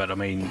like that, but I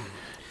mean...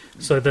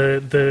 So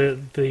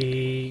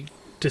the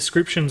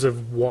descriptions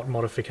of what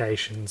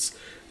modifications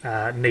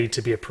need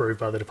to be approved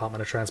by the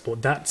Department of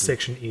Transport, that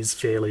section is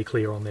fairly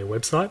clear on their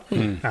website.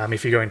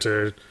 If you go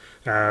into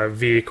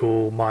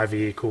vehicle, my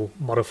vehicle,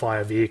 modify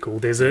a vehicle,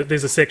 there's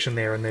a section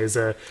there, and there's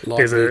a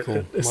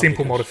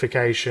simple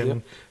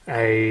modification,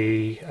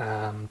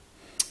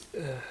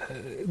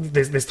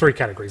 there's three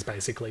categories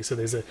basically. So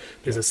there's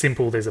a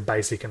simple, there's a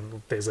basic,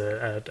 and there's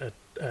a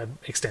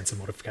extensive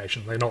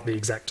modification. They're not the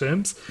exact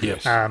terms.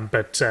 Yes.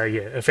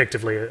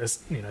 Effectively,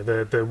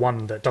 the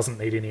one that doesn't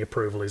need any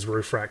approval is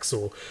roof racks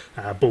or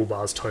bull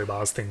bars, tow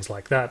bars, things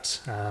like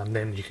that.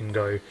 Then you can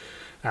go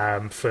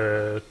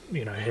for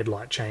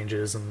headlight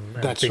changes and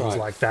things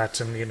like that.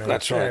 And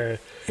that's right.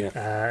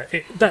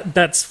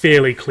 That's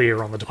fairly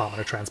clear on the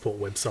Department of Transport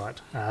website.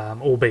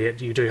 Albeit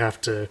you do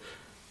have to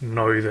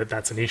know that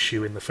that's an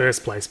issue in the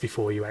first place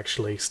before you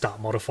actually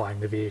start modifying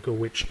the vehicle,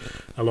 which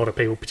a lot of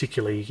people,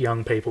 particularly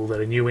young people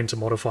that are new into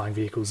modifying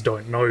vehicles,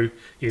 don't know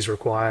is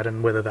required,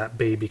 and whether that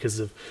be because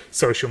of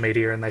social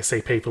media and they see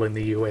people in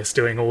the US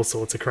doing all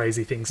sorts of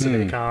crazy things to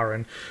their car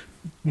and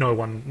no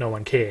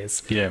one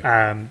cares.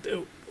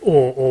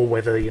 Or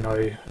whether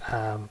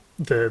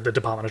the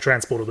Department of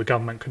Transport or the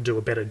government could do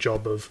a better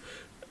job of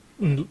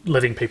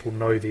letting people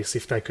know this,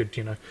 if they could,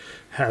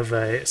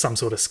 have some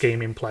sort of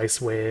scheme in place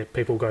where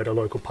people go to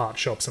local part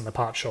shops and the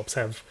part shops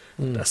have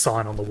a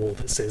sign on the wall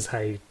that says,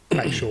 hey,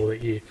 make sure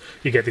that you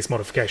get this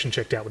modification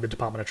checked out with the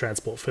Department of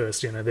Transport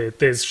first.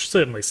 There's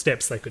certainly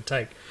steps they could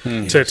take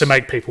to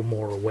make people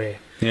more aware.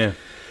 Yeah.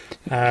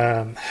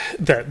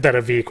 that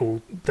a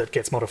vehicle that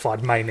gets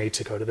modified may need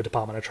to go to the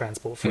Department of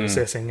Transport for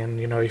assessing. And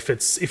if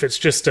it's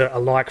just a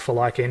like for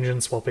like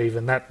engine swap,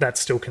 even that's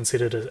still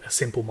considered a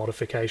simple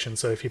modification.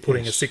 So if you're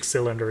putting a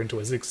 6-cylinder into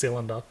a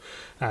 6-cylinder,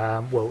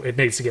 well, it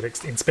needs to get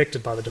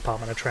inspected by the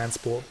Department of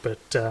Transport,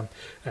 but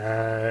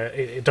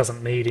it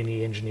doesn't need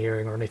any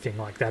engineering or anything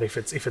like that if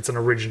it's an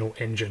original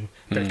engine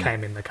that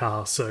came in the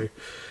car. So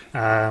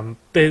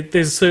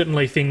there's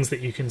certainly things that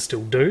you can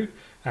still do.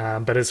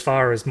 But as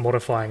far as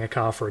modifying a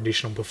car for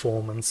additional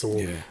performance or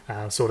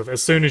sort of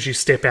as soon as you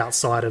step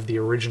outside of the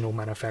original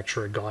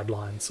manufacturer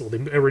guidelines or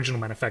the original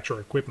manufacturer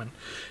equipment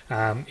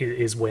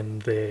is when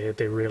they're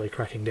really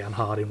cracking down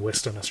hard in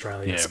Western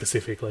Australia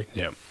specifically.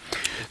 Yeah.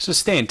 So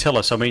Stan, tell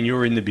us, I mean,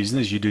 you're in the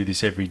business, you do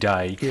this every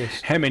day.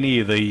 Yes. How many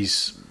of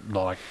these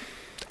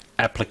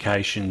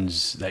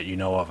applications that you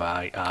know of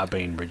are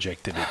being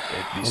rejected at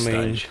this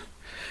stage?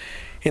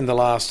 In the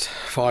last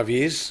 5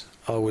 years,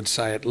 I would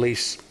say at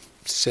least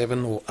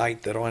 7 or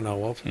 8 that I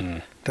know of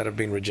that have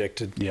been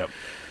rejected. Yep.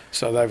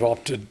 So they've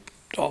opted.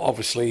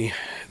 Obviously,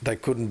 they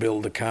couldn't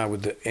build the car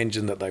with the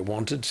engine that they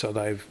wanted. So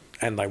they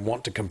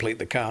want to complete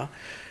the car,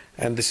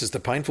 and this is the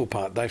painful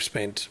part. They've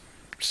spent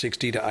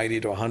 60 to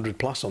 80 to 100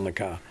 plus on the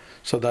car.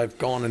 So they've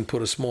gone and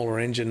put a smaller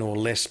engine or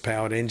less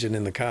powered engine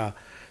in the car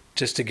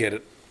just to get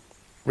it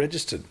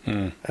registered.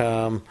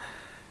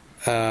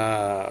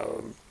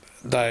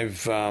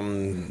 They've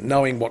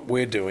knowing what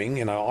we're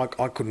doing.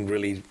 I couldn't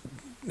really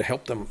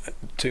help them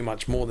too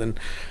much more than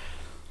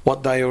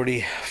what they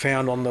already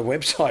found on the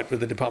website with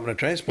the Department of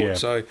Transport. Yeah.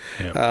 So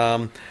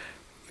a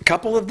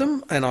couple of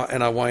them, and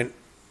I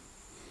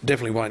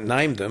definitely won't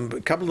name them, but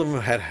a couple of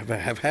them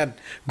have had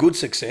good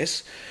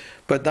success,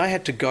 but they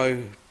had to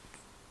go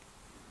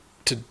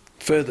to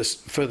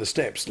further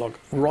steps, like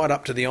right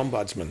up to the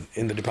Ombudsman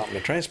in the Department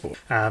of Transport.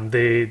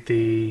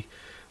 The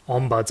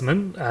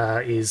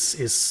Ombudsman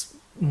is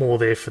more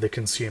there for the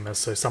consumer,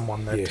 so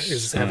someone that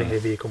is having their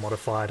vehicle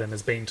modified and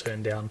is being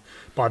turned down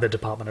by the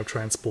Department of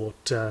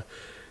Transport,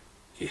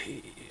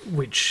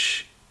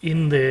 which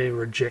in their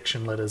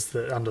rejection letters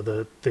under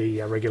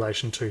the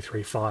Regulation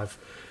 235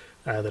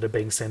 that are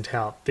being sent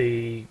out,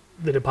 the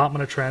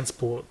Department of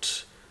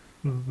Transport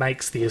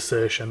makes the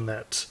assertion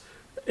that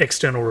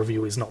external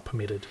review is not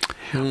permitted.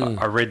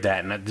 I read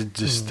that, and it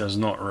just does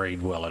not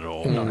read well at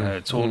all.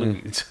 It's all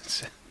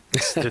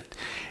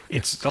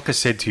it's like I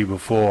said to you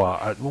before.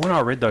 When I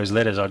read those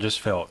letters, I just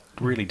felt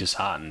really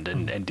disheartened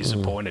and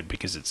disappointed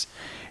because it's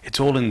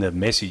all in the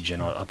message,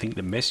 and I think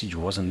the message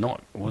was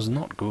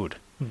not good.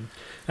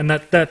 And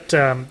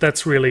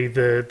that's really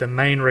the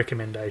main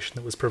recommendation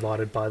that was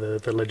provided by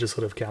the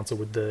Legislative Council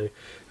with the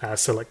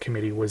Select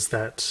Committee, was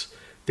that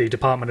the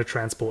Department of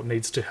Transport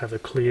needs to have a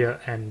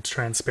clear and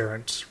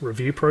transparent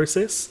review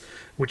process,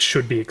 which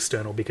should be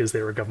external because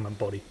they're a government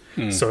body.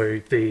 So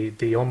the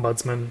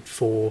Ombudsman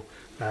for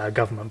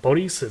government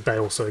bodies, they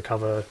also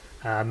cover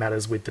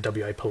matters with the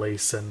WA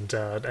Police and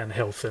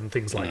health and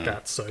things like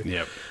that. So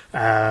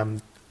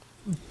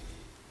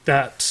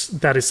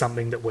that is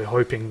something that we're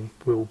hoping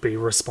will be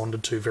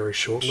responded to very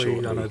shortly.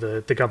 I know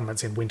the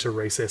government's in winter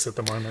recess at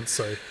the moment,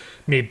 so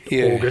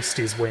mid-August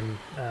is when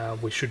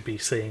we should be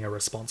seeing a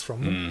response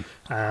from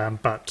them.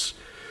 But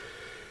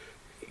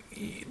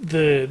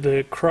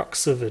the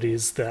crux of it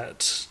is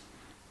that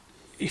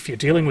if you're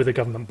dealing with a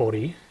government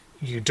body,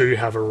 you do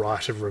have a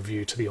right of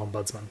review to the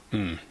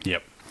Ombudsman.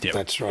 Yep.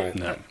 That's right.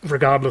 No.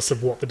 Regardless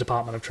of what the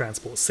Department of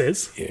Transport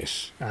says.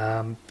 Yes.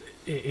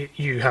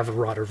 You have a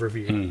right of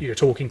review. You're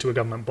talking to a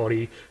government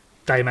body,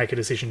 they make a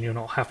decision you're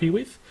not happy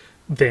with,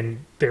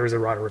 then there is a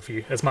right of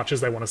review, as much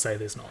as they want to say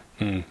there's not.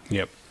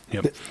 Yep.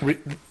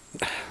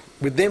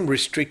 With them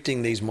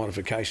restricting these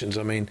modifications,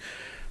 I mean,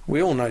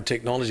 we all know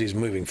technology is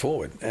moving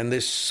forward, and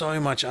there's so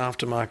much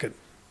aftermarket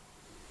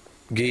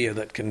gear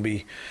that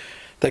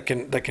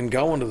can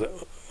go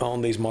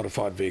on these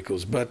modified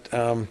vehicles. But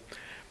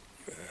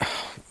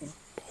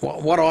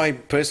what I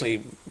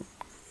personally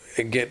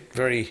get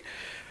very,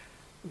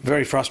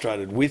 very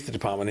frustrated with the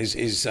department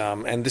is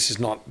and this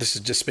is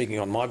just speaking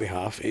on my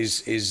behalf,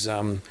 is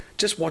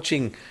just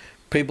watching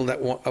people that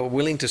are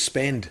willing to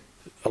spend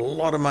a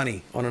lot of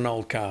money on an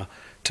old car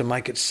to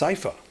make it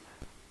safer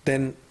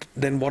than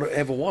what it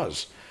ever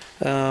was.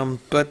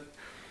 But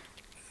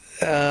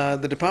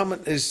the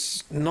department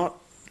is not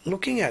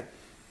looking at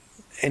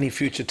any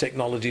future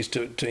technologies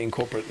to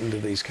incorporate into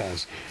these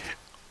cars.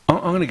 I'm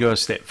going to go a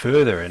step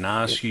further and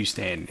ask you,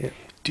 Stan,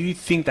 do you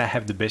think they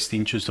have the best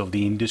interest of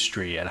the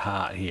industry at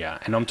heart here?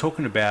 And I'm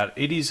talking about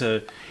it is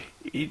a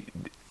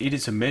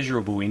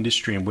measurable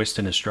industry in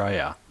Western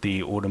Australia,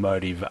 the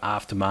automotive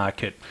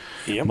aftermarket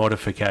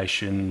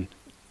modification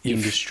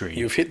industry.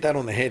 You've hit that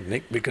on the head,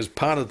 Nick, because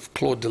part of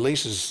Claude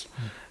Delice's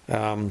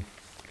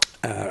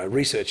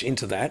research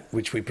into that,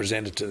 which we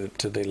presented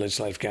to the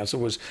Legislative Council,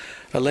 was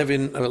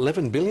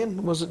 11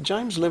 billion, was it,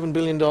 James? $11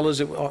 billion.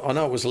 I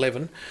know it was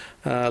 $11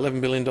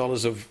 billion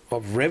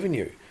of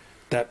revenue.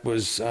 That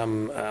was,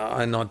 and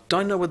I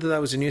don't know whether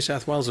that was in New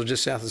South Wales or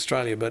just South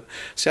Australia, but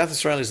South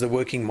Australia is the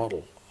working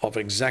model of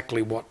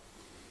exactly what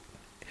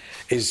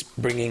is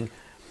bringing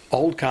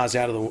old cars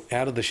out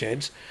of the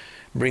sheds,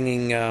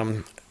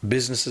 bringing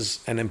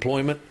businesses and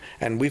employment,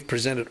 and we've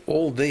presented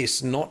all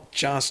this, not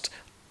just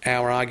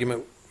our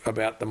argument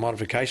about the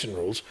modification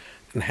rules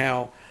and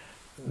how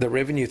the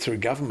revenue through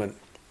government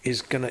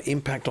is going to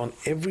impact on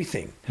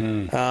everything.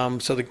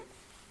 So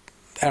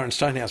Aaron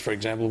Stonehouse, for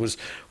example, was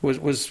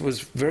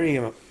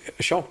very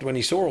shocked when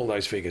he saw all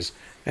those figures,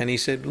 and he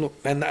said, "Look,"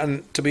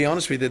 and to be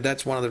honest with you,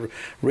 that's one of the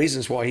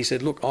reasons why he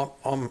said, "Look,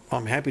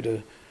 I'm happy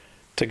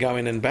to go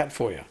in and bat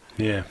for you."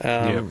 Yeah.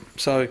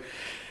 So,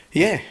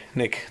 yeah,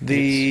 Nick, with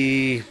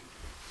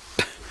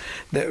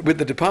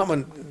the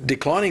department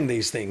declining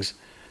these things,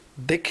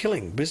 they're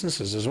killing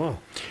businesses as well.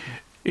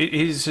 It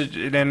is,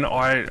 and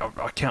I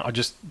can't.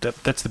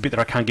 That's the bit that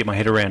I can't get my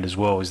head around as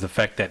well. Is the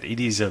fact that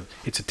it's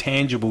a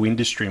tangible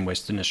industry in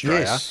Western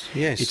Australia.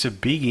 Yes. It's a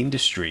big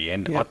industry,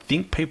 and I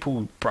think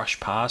people brush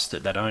past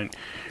it. They don't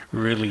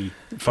really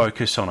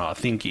focus on it. I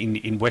think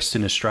in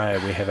Western Australia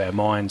we have our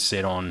minds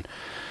set on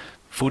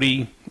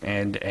footy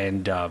and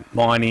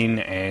mining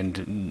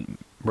and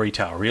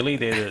retail. Really,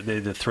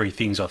 they're the three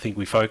things I think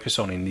we focus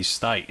on in this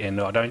state, and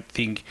I don't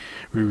think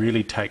we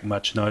really take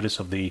much notice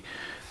of the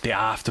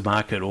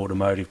aftermarket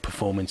automotive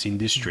performance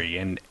industry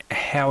and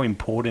how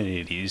important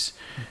it is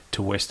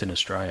to Western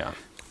Australia.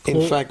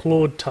 In fact,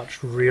 Claude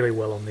touched really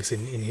well on this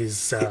in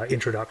his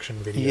introduction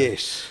video.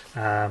 Yes.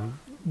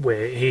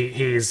 Where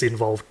he is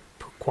involved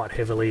quite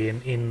heavily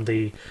in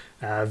the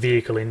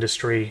vehicle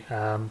industry,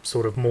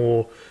 sort of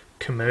more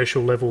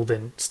commercial level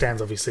than Stan's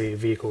obviously a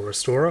vehicle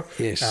restorer.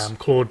 Yes.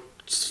 Claude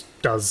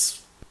does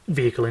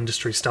vehicle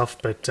industry stuff,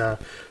 but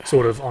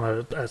sort of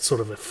on a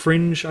sort of a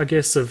fringe, I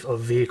guess, of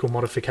vehicle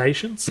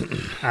modifications.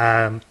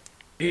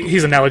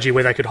 His analogy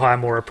where they could hire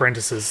more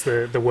apprentices,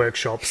 the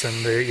workshops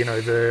and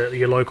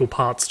your local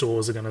parts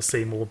stores are going to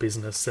see more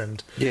business,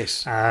 and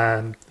yes.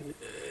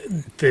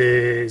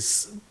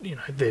 There's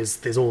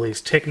all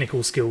these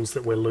technical skills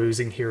that we're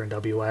losing here in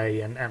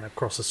WA and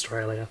across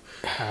Australia,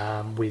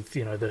 with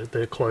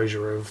the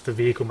closure of the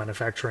vehicle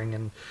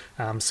manufacturing,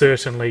 and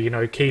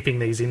certainly keeping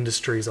these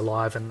industries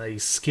alive and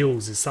these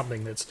skills is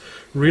something that's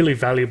really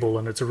valuable,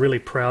 and it's a really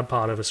proud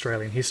part of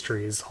Australian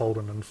history is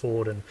Holden and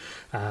Ford and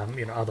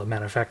other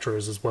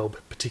manufacturers as well,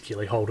 but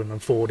particularly Holden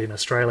and Ford in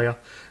Australia,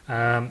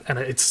 and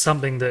it's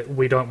something that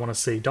we don't want to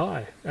see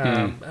die.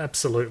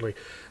 Absolutely,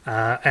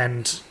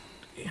 and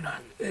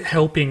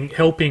helping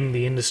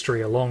the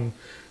industry along.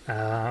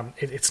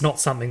 It's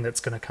not something that's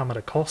going to come at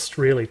a cost,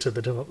 really, to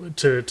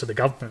the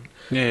government.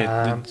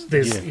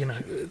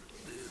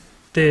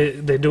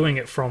 They're doing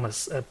it from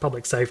a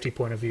public safety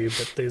point of view,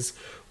 but there's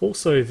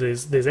also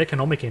there's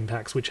economic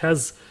impacts, which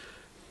has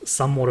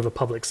somewhat of a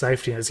public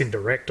safety, and it's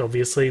indirect,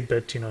 obviously,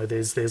 but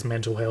there's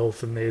mental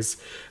health, and there's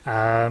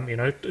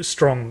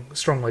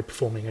strongly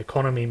performing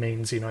economy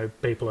means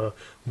people are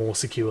more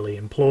securely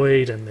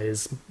employed, and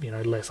there's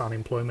less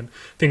unemployment,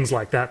 things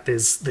like that.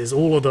 There's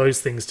all of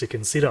those things to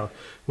consider,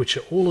 which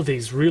are all of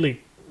these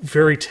really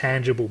very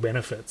tangible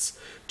benefits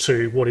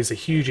to what is a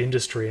huge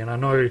industry. And I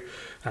know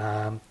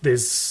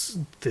there's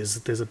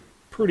a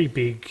pretty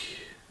big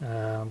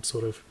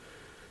sort of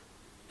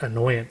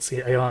annoyance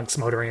amongst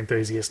motoring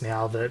enthusiasts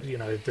now that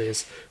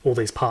there's all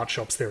these part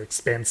shops, they're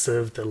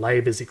expensive, the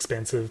labour's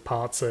expensive,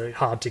 parts are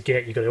hard to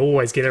get, you've got to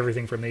always get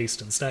everything from the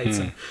eastern states.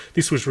 And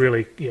this was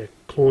really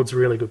Claude's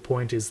really good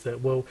point, is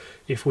that, well,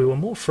 if we were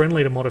more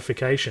friendly to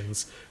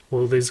modifications,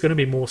 well, there's going to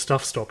be more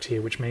stuff stocked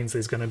here, which means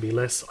there's going to be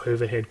less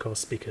overhead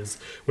costs because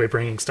we're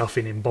bringing stuff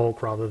in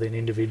bulk rather than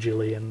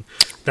individually, and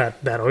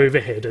that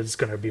overhead is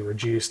going to be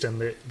reduced,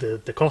 and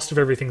the cost of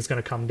everything's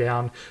going to come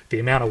down, the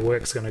amount of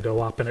work's going to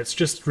go up, and it's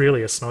just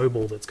really a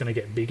snowball that's going to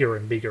get bigger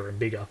and bigger and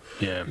bigger.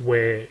 Yeah.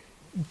 Where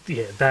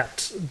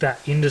that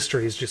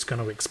industry is just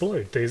going to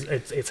explode.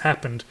 It's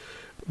happened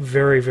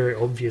very, very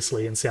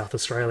obviously in South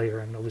Australia,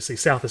 and obviously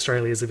South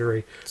Australia is a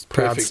very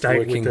proud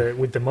state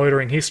with the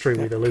motoring history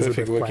with Elizabeth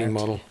perfect working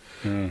plant. model.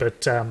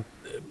 But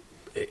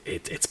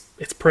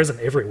it's present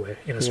everywhere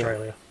in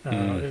Australia. I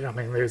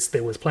mean,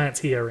 there was plants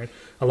here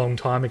a long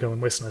time ago in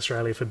Western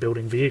Australia for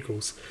building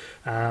vehicles,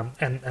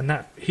 and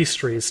that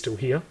history is still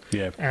here.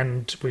 Yeah.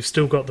 And we've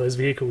still got those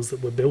vehicles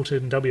that were built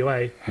in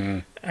WA,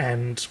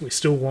 and we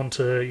still want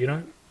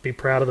to be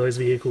proud of those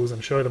vehicles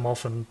and show them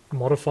off and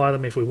modify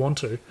them if we want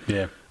to.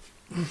 Yeah.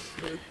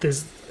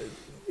 It's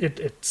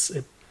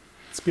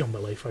beyond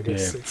belief, I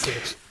guess. Yeah.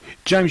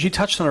 James, you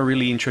touched on a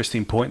really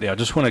interesting point there. I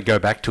just want to go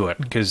back to it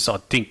because I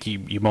think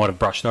you might have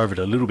brushed over it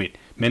a little bit.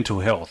 Mental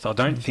health. I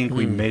don't think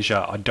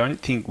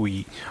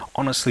we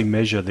honestly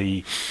measure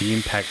the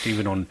impact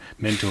even on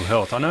mental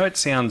health. I know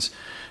it's going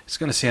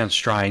to sound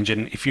strange,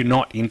 and if you're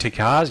not into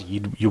cars,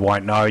 you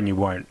won't know, and you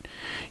won't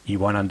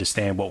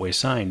understand what we're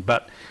saying.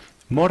 But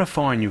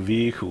modifying your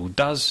vehicle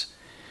does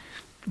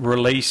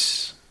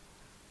release.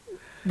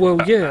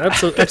 Well, yeah,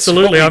 absolutely. That's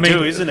what we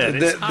do, isn't it?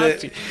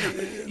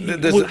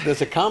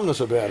 There's a calmness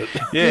about it.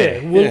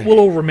 We'll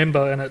all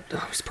remember, and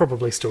it's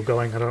probably still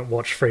going. I don't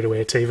watch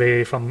free-to-air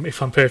TV,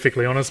 if I'm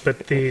perfectly honest.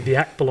 But the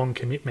act belong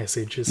commit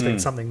message has been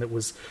something that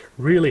was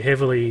really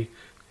heavily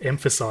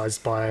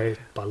emphasised by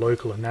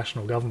local and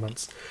national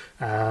governments.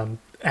 And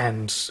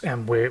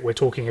we're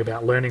talking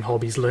about learning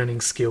hobbies,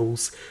 learning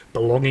skills,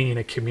 belonging in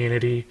a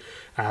community,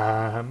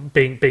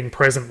 being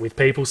present with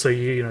people. So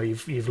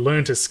you've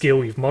learned a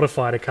skill, you've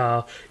modified a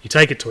car, you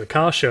take it to a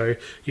car show,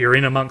 you're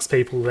in amongst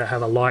people that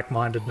have a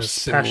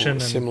like-mindedness, passion,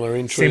 and similar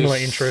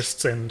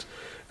interests, and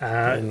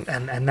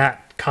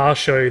that car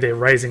show, they're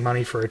raising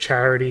money for a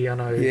charity. I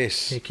know,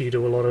 yes, Nick, you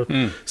do a lot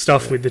of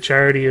stuff with the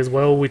charity as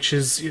well, which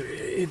is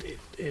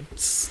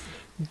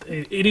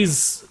it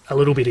is a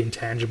little bit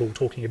intangible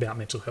talking about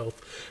mental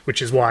health,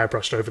 which is why I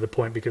brushed over the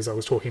point, because I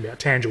was talking about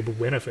tangible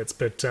benefits,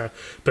 but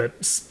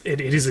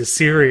it is a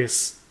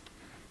serious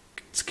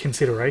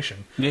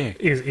consideration.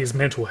 Is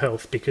mental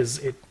health, because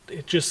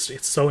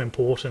it's so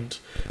important.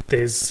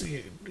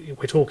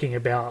 We're talking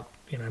about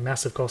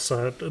massive costs.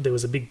 There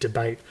was a big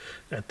debate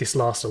at this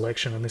last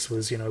election, and this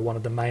was one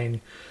of the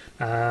main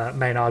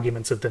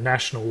arguments of the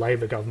National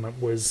Labor government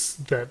was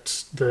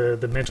that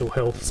the mental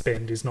health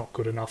spend is not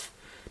good enough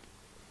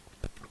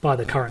by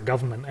the current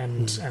government,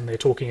 and they're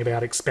talking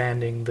about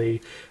expanding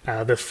the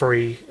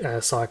free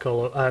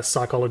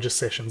psychologist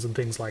sessions and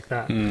things like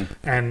that.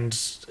 And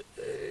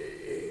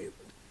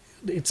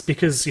it's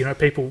because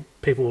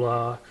people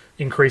are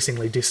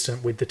increasingly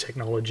distant with the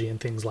technology and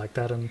things like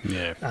that, and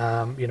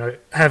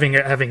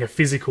having a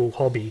physical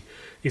hobby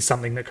is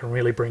something that can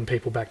really bring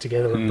people back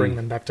together and bring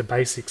them back to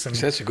basics. And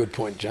so that's a good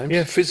point, James.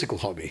 Yeah, physical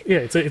hobby. Yeah,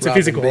 it's a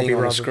physical hobby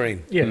on rather a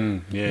screen.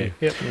 And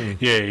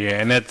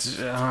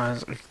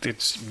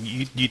that's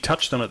you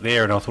touched on it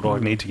there, and I thought I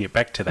need to get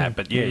back to that.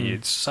 But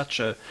it's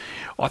such a.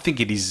 I think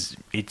it is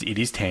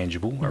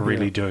tangible. I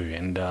really do,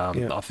 and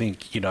I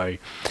think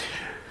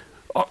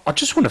I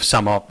just want to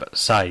sum up,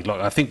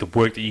 I think the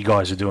work that you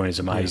guys are doing is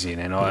amazing,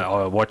 and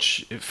I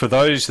watch, for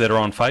those that are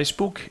on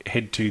Facebook,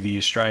 head to the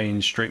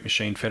Australian Street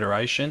Machine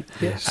Federation.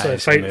 Yes, so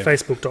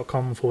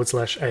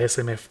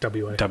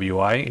facebook.com/ASMFWA.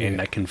 WA, and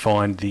they can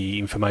find the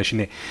information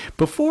there.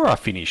 Before I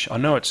finish, I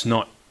know it's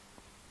not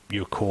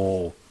your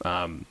core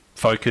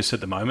focus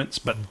at the moment,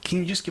 but can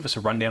you just give us a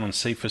rundown on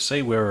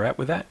C4C, where we're at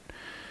with that?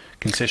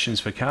 Concessions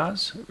for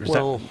cars?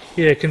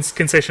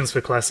 Concessions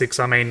for classics.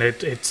 I mean,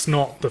 it's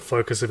not the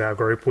focus of our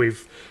group.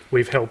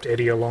 We've helped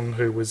Eddie along,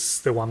 who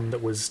was the one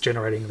that was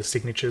generating the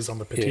signatures on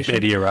the petition.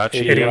 Eddie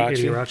Arachi. Eddie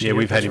Arachi. Yeah,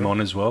 we've had him on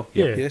as well.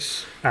 Yeah.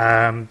 Yes.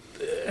 And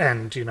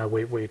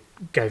we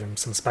gave him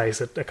some space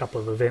at a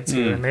couple of events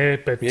here and there.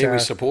 But we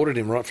supported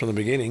him right from the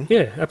beginning.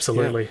 Yeah,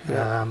 absolutely.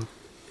 Yeah.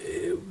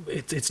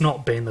 It's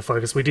not been the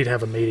focus. We did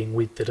have a meeting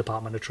with the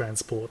Department of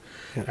Transport,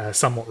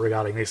 somewhat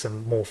regarding this,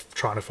 and more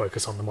trying to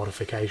focus on the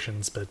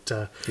modifications. But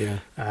the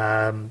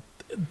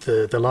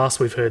last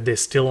we've heard, they're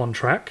still on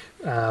track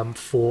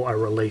for a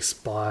release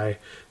by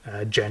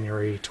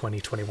January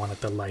 2021 at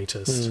the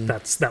latest.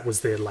 That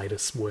was their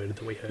latest word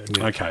that we heard.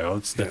 Okay, well,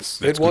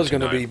 that's it was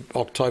going to be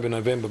October,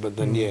 November, but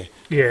then they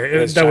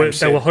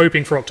were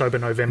hoping for October,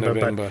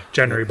 November, but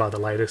January by the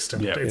latest,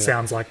 and it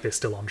sounds like they're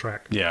still on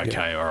track. Yeah,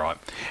 okay, all right.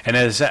 And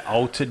has that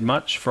altered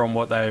much from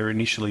what they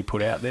initially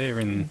put out there?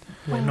 We're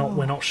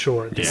not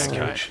sure at this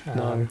stage.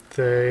 No.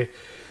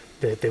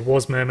 There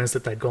was murmurs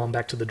that they'd gone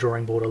back to the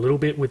drawing board a little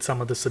bit with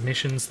some of the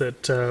submissions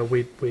that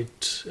we'd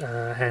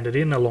handed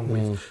in, along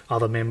with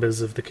other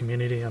members of the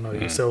community. I know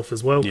yourself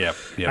as well. Yeah.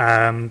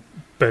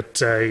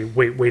 But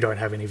we don't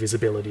have any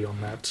visibility on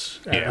that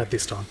at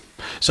this time.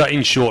 So,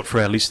 in short,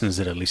 for our listeners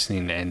that are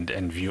listening and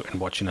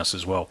watching us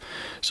as well,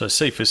 so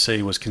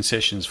C4C was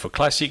concessions for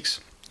classics.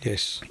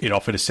 Yes. It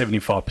offered a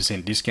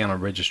 75% discount on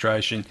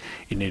registration.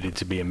 You needed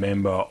to be a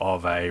member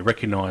of a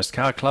recognised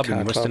car club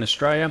in Western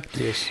Australia.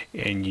 Yes.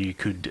 And you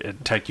could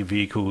take your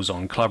vehicles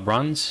on club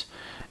runs.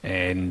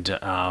 And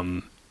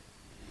I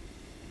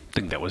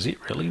think that was it,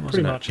 really,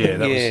 wasn't it? Much. Yeah,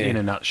 that was in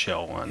a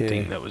nutshell. I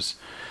think that was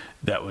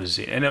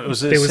it. And it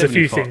was there was a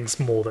few things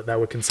more that they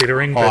were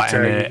considering. But,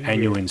 and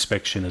annual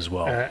inspection as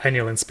well.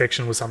 Annual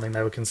inspection was something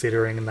they were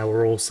considering, and they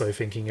were also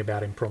thinking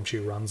about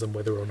impromptu runs and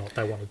whether or not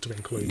they wanted to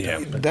include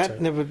that. But,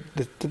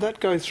 did that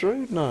go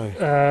through? No.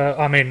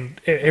 I mean,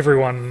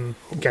 everyone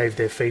gave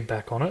their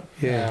feedback on it.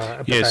 Yeah.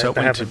 But they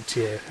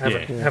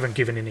haven't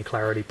given any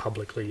clarity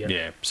publicly yet.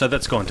 Yeah. So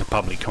that's gone to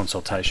public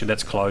consultation.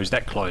 That's closed.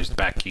 That closed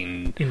back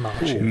in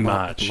March.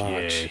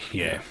 March.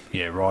 Yeah.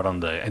 Right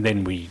on the, and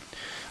then we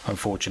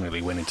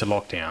unfortunately went into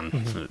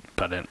lockdown.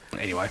 But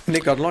anyway,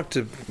 Nick, I'd like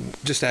to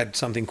just add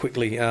something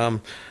quickly. I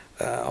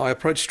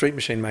approached Street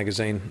Machine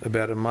magazine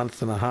about a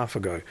month and a half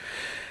ago,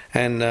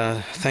 and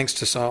I'd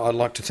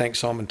like to thank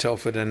Simon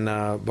Telford and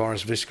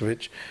Boris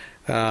Viskovich.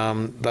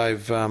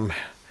 They've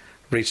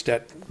reached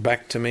out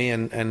back to me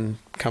and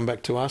come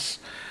back to us,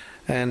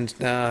 and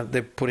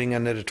they're putting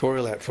an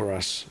editorial out for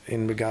us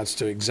in regards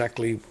to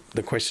exactly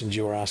the questions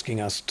you were asking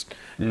us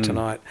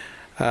tonight.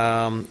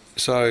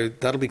 So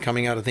that'll be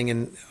coming out, I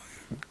think,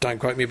 don't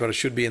quote me, but it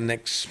should be in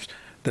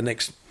the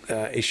next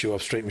issue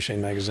of Street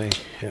Machine magazine.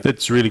 Yeah.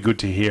 That's really good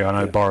to hear.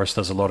 I know Boris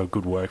does a lot of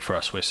good work for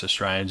us West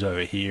Australians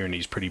over here, and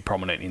he's pretty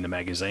prominent in the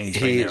magazine. He's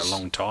been there a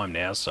long time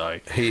now, so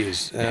he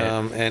is.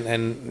 And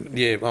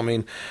I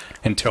mean,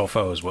 and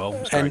Telfo as well.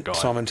 And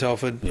Simon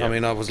Telford. Yeah. I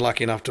mean, I was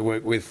lucky enough to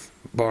work with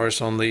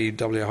Boris on the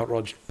WA Hot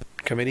Rod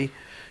Committee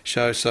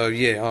show. So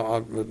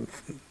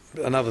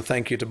another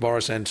thank you to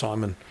Boris and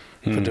Simon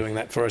for doing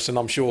that for us. And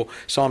I'm sure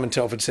Simon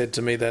Telford said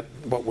to me that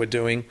what we're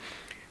doing,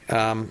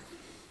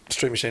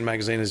 Street Machine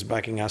magazine is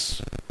backing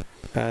us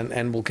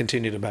and will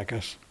continue to back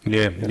us.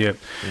 Yeah.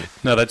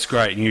 No, that's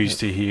great news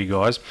to hear,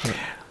 guys.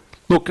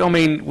 Look, I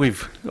mean,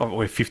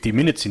 we're 50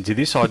 minutes into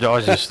this. I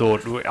just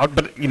thought,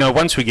 but you know,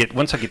 once I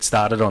get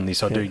started on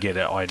this, I do get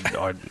it.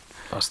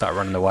 I start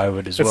running away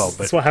with it as well. But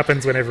that's what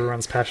happens when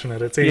everyone's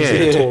passionate. It's easy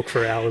to talk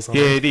for hours on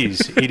it.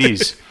 It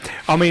is.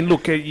 I mean,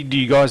 look, do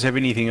you guys have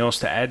anything else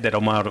to add that I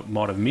might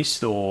have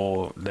missed,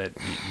 or that?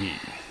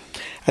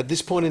 At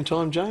this point in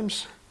time,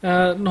 James?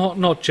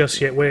 Not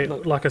just yet. We're,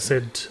 like I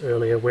said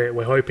earlier,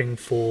 we're hoping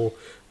for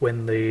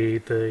when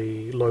the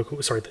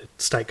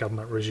state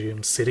government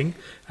resumes sitting,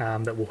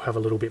 that we'll have a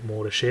little bit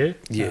more to share.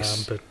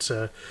 Yes.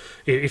 But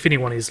if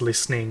anyone is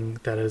listening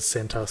that has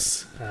sent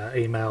us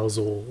emails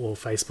or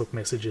Facebook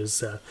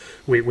messages,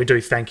 we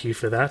do thank you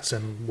for that,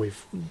 and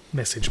we've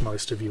messaged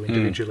most of you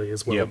individually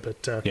as well. Yep.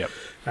 But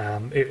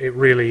it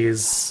really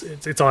is.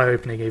 It's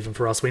eye-opening even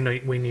for us. We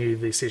knew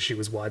this issue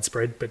was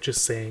widespread, but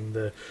just seeing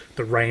the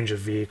range of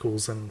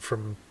vehicles, and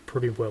from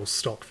pretty well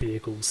stocked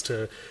vehicles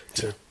to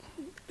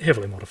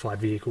heavily modified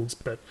vehicles,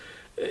 but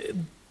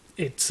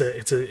it's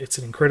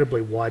an incredibly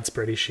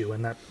widespread issue,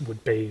 and that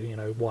would be, you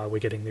know, why we're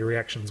getting the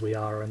reactions we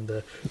are and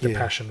the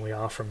passion we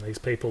are from these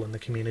people in the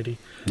community.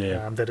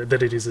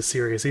 That it is a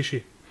serious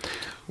issue.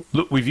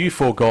 Look, with you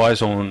four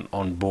guys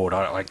on board,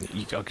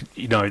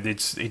 you know,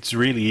 it's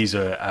really is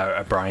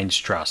a brains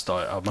trust.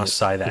 I must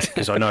say that,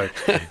 because I know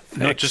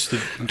not just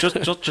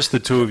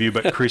the two of you,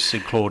 but Chris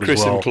and Claude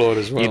as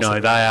well. You know,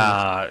 they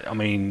are. I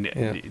mean,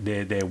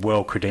 they're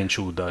well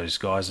credentialed, those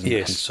guys,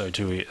 and so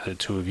too the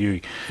two of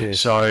you.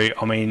 Yes. So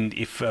I mean,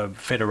 if a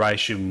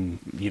federation,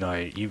 you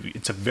know,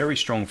 it's a very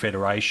strong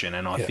federation,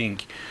 and I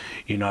think,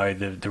 you know,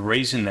 the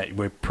reason that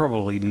we're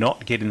probably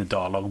not getting the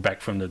dialogue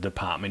back from the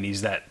department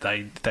is that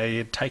they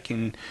are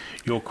taking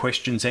your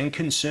questions and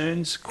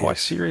concerns quite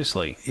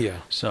seriously.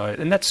 Yeah. So,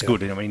 and that's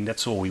good. I mean,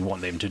 that's all we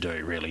want them to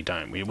do, really,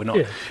 don't we? We're not.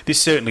 Yeah. This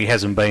certainly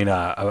hasn't been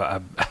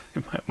it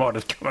might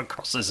have come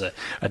across as a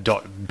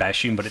dot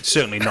bashing, but it's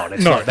certainly not.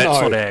 That's not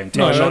our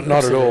intention.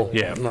 Not at all.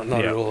 Yeah. Not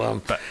at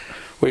all. But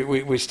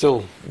we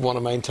still want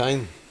to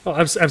maintain. Oh,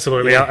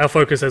 absolutely. Our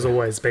focus has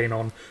always been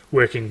on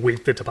working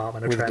with the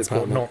Department of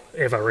Transport, not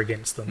ever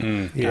against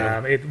them.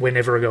 We're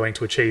never going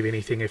to achieve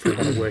anything if we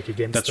want to work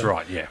against them. That's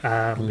right,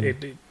 yeah.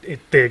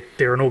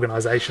 They're an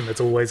organisation that's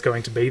always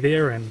going to be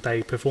there, and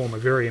they perform a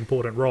very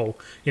important role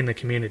in the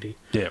community.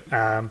 Yeah.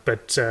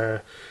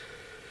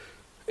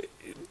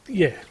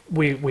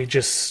 We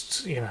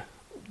just, you know,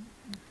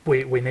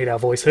 we need our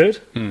voice heard,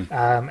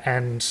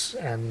 and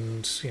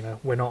you know,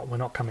 we're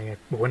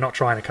not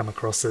trying to come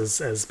across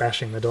as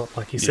bashing the dot,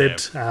 like you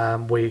said.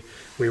 We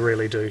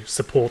really do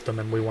support them,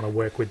 and we want to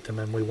work with them,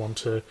 and we want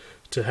to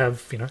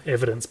have, you know,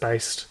 evidence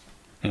based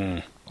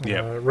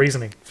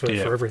reasoning for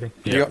everything.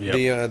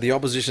 The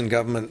opposition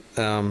government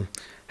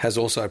has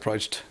also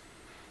approached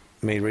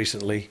me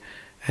recently,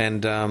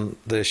 and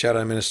the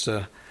Shadow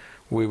Minister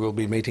we will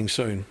be meeting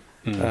soon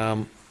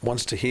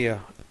wants to hear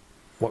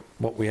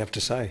what we have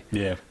to say.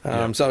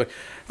 So,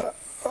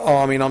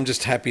 I mean, I'm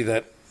just happy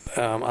that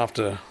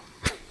after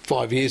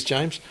 5 years,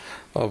 James,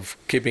 of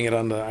keeping it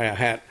under our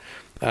hat,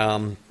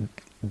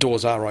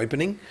 doors are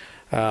opening.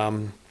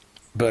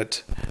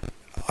 But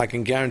I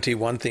can guarantee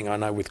one thing. I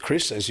know with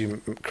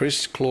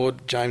Chris,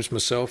 Claude, James,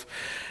 myself,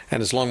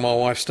 and as long as my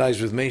wife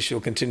stays with me,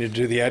 she'll continue to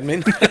do the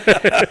admin.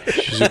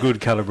 She's a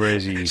good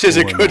Calabrese. She's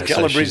a good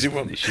Calabrese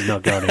woman. She's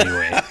not going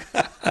anywhere.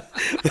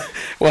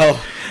 Well,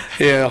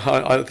 yeah,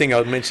 I think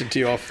I mentioned to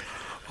you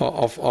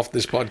off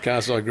this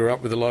podcast, I grew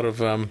up with a lot of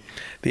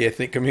the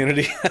ethnic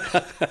community.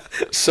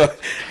 So,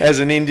 as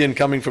an Indian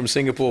coming from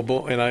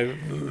Singapore, you know,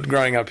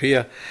 growing up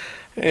here,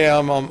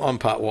 I'm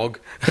part Wog.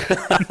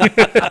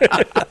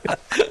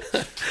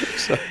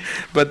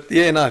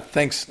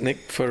 Thanks, Nick,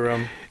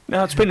 for.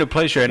 No, it's been a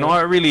pleasure, and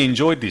I really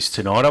enjoyed this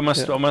tonight. I know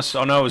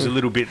it was a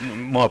little bit.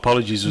 My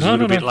apologies, it was a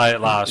little bit late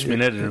at last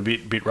minute and a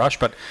bit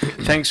rushed. But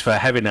thanks for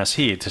having us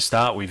here to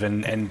start with,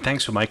 and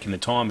thanks for making the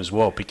time as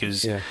well,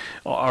 because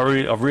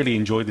I've really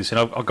enjoyed this, and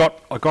I got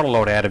a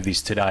lot out of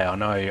this today. I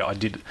know I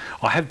did.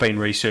 I have been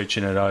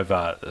researching it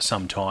over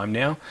some time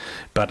now,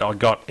 but I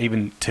got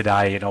even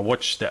today, and I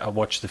watched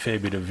the fair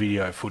bit of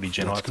video footage,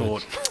 and I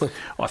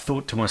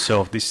thought to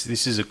myself,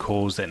 this is a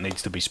cause that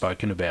needs to be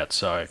spoken about.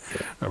 So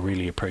I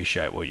really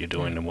appreciate what you're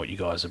doing and what you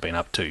guys have been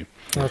up to.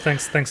 Well,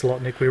 thanks a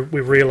lot, Nick. We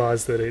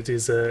realise that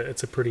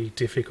it's a pretty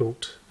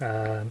difficult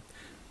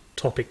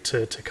topic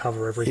to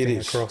cover everything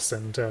across,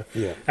 and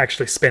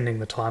actually spending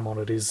the time on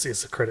it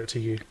is a credit to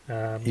you,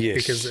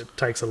 because it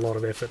takes a lot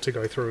of effort to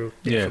go through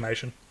the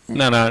information.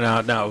 No,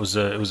 it was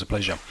a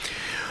pleasure.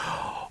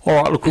 All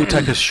right, look, we'll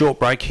take a short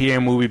break here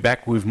and we'll be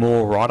back with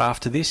more right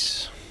after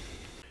this.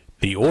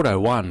 The Auto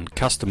One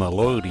customer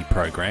loyalty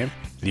program,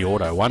 the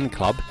Auto One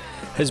Club,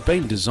 has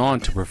been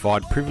designed to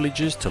provide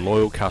privileges to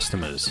loyal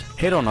customers.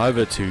 Head on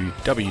over to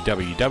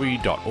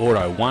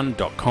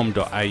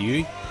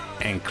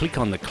www.auto1.com.au and click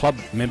on the club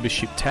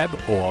membership tab,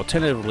 or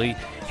alternatively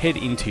head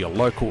into your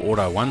local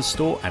Auto One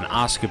store and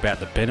ask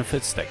about the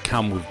benefits that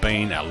come with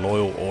being a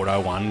loyal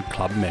Auto One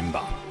Club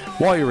member.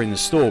 While you're in the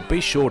store, be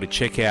sure to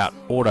check out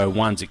Auto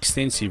One's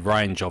extensive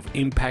range of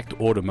Impact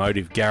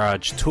Automotive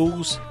garage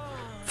tools,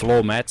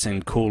 floor mats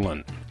and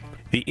coolant.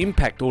 The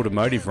Impact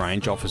Automotive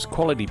range offers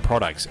quality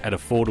products at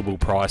affordable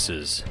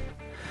prices.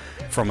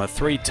 From a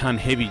 3-ton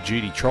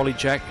heavy-duty trolley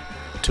jack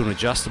to an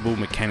adjustable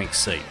mechanic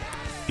seat,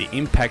 the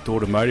Impact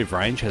Automotive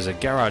range has a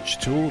garage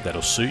tool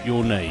that'll suit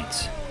your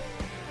needs.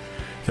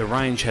 The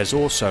range has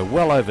also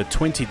well over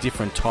 20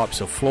 different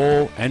types of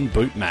floor and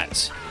boot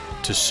mats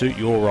to suit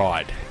your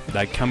ride.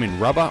 They come in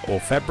rubber or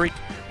fabric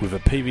with a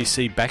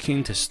PVC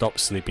backing to stop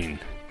slipping.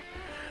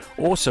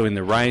 Also in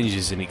the range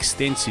is an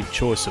extensive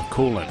choice of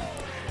coolant.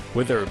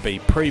 Whether it be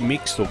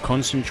pre-mixed or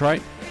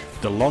concentrate,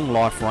 the long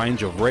life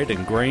range of red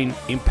and green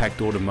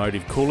Impact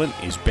Automotive coolant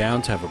is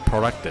bound to have a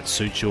product that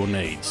suits your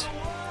needs.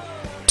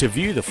 To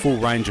view the full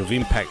range of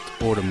Impact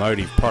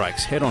Automotive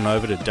products, head on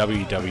over to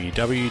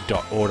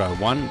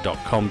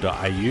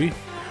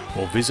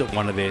www.auto1.com.au or visit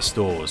one of their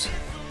stores.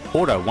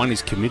 Auto One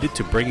is committed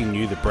to bringing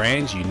you the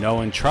brands you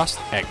know and trust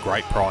at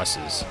great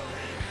prices.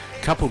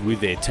 Coupled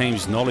with their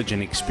team's knowledge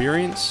and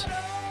experience,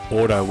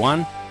 Auto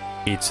One,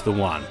 it's the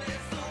one.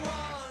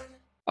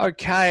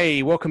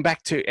 Okay, welcome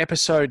back to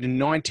episode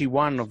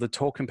 91 of the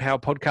Talk and Power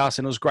podcast,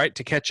 and it was great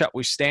to catch up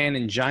with Stan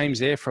and James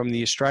there from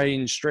the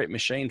Australian Street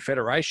Machine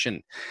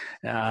Federation.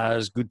 It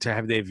was good to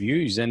have their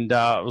views, and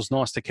it was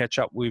nice to catch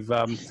up with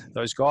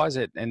those guys,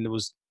 and it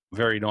was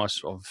very nice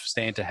of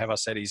Stan to have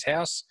us at his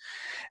house.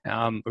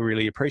 We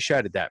really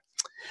appreciated that.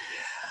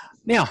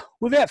 Now,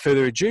 without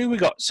further ado, we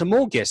got some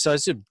more guests. So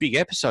it's a big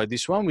episode,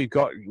 this one. We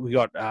got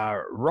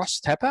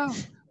Ross Tapper,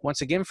 once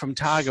again from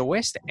Targa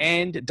West,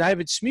 and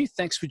David Smith.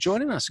 Thanks for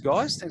joining us,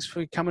 guys. Thanks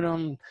for coming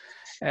on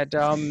at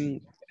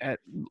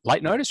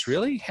late notice,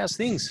 really. How's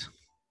things?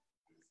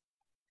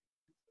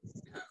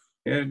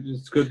 Yeah,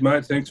 it's good,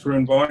 mate. Thanks for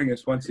inviting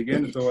us once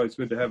again. It's always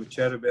good to have a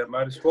chat about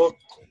motorsport.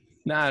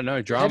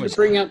 No dramas.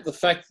 You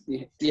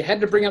had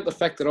to bring up the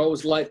fact that I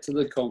was late to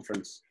the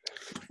conference.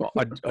 Well,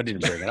 I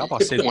didn't bring it up. I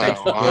said thanks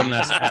for joining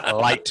us at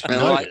late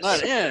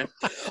notice. Yeah.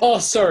 Oh,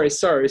 sorry. I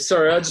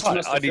just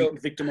must have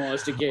felt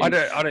victimised again. I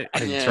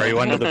didn't throw you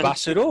under the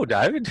bus at all,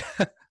 David.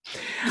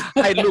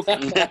 Hey, look,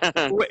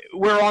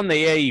 we're on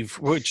the eve.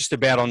 We're just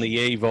about on the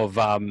eve of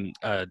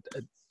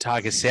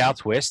Targa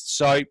Southwest.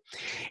 So,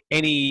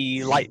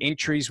 any late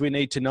entries we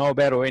need to know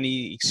about, or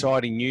any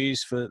exciting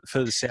news for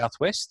the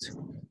Southwest,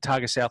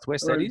 Targa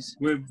Southwest? That is.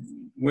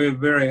 We're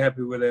very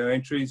happy with our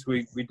entries.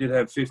 We did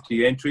have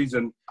 50 entries,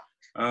 and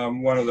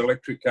one of the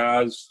electric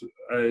cars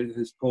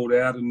has pulled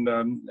out, and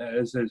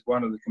as has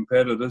one of the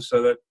competitors,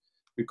 so that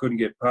we couldn't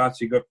get parts.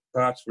 He got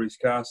parts for his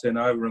car sent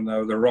over, and they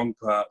were the wrong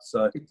parts.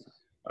 So.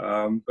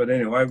 But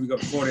anyway, we got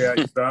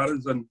 48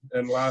 starters, and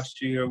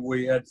last year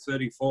we had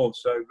 34.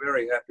 So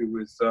very happy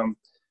with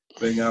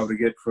being able to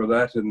get for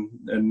that, and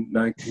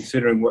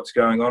considering what's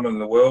going on in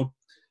the world.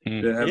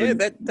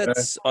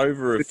 That's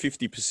over a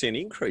 50%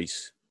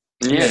 increase.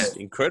 Yeah, that's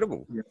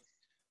incredible. Yeah.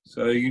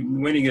 So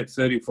when you get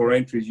 34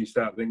 entries, you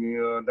start thinking,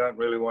 I don't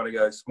really want to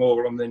go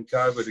small, and then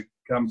COVID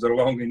comes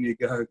along, and you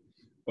go,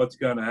 what's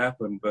going to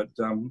happen? But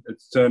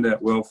it's turned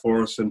out well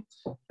for us, and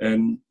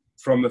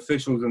from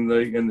officials and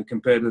the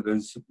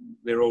competitors,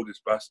 they're all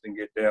just busting,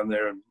 get down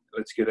there and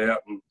let's get out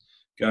and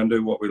go and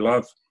do what we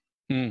love.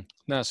 No,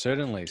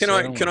 certainly. Can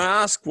I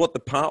ask what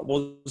the part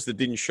was that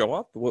didn't show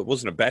up? It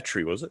wasn't a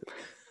battery, was it?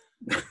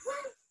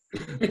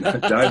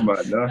 Dave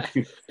might know.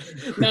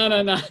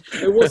 No.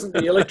 It wasn't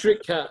the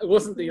electric car. It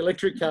wasn't the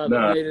electric car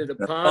that needed a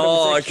part. It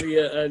was actually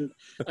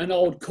an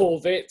old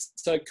Corvette,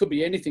 so it could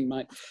be anything,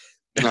 mate.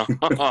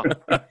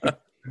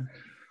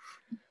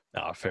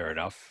 Oh, fair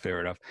enough.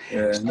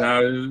 Yeah,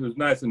 no, it was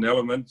Nathan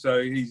Element,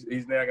 so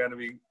he's now going to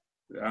be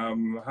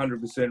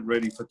 100%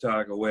 ready for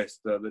Targa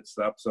West. That's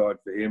the upside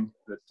for him,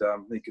 that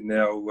he can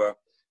now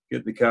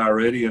get the car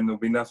ready, and there'll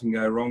be nothing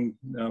go wrong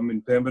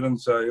in Pemberton,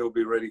 so he'll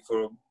be ready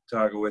for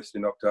Targa West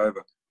in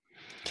October.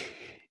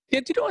 Yeah,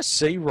 did I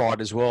see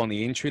right as well on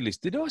the entry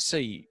list? Did I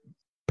see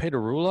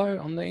Peter Rouleau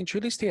on the entry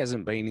list? He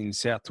hasn't been in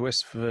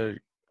Southwest for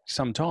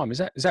some time. Is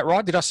that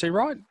right? Did I see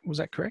right? Was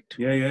that correct?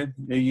 Yeah.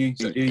 He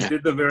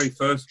did the very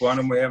first one,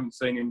 and we haven't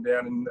seen him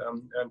down in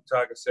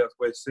Targa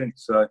Southwest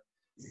since. So,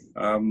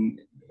 and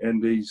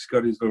he's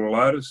got his little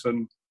Lotus,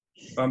 and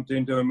bumped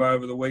into him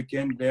over the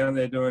weekend down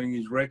there doing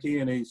his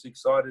recce, and he's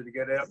excited to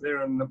get out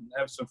there and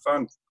have some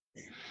fun.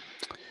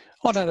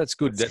 Oh no, that's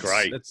good. That's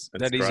great.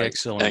 That is great.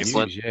 Excellent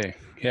news. Yeah.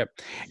 Yep.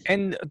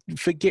 And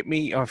forgive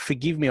me, I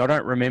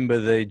don't remember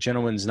the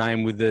gentleman's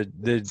name with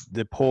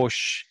the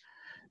Porsche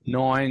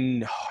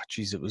 9. Oh,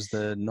 geez, it was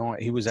the 9.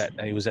 He was at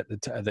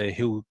the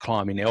hill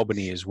climb in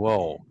Albany as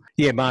well.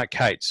 Yeah, Mark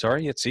Cates.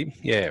 Sorry, that's him.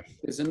 Yeah.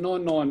 There's a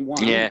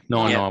 991. Yeah.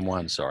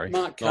 991. Sorry.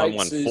 Mark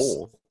Cates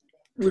 914.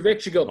 We've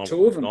actually got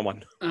two of them.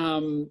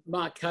 91.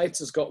 Mark Cates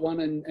has got one,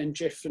 and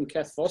Jeff and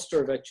Kath Foster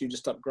have actually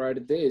just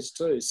upgraded theirs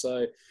too.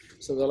 So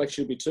there'll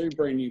actually be two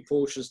brand new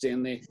Porsches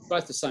down there,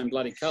 both the same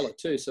bloody colour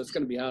too. So it's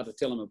going to be hard to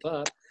tell them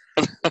apart.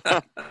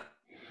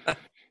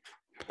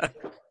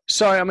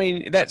 So, I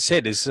mean, that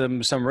said, there's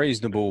some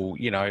reasonable,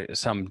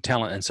 some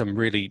talent and some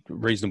really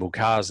reasonable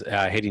cars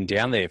heading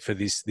down there for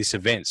this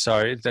event. So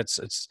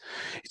it's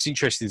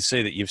interesting to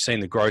see that you've seen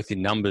the growth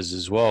in numbers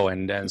as well,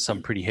 and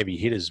some pretty heavy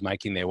hitters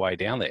making their way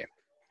down there.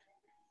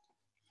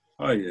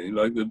 Oh yeah,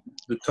 like the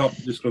top.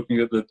 Just looking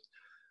at the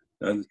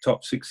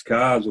top 6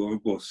 cars or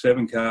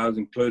 7 cars,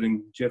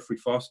 including Jeffrey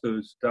Foster,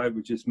 as Dave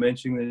was just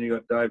mentioning. Then you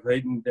got Dave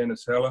Heaton,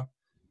 Dennis Heller,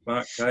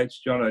 Mark Cates,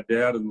 John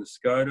O'Dowd in the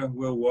Skoda,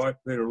 Will White,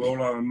 Peter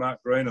Rollo, and Mark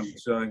Greenham.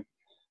 So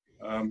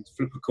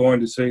flip a coin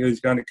to see who's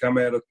going to come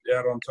out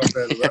on top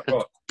out of that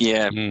lot.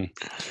 Yeah.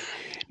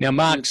 Now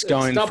Mark's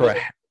going for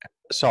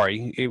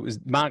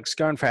Mark's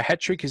going for a hat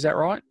trick. Is that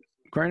right,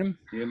 Greenham?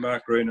 Yeah,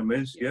 Mark Greenham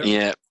is. Yeah.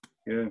 Yeah.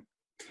 Yeah.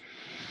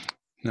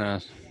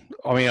 No,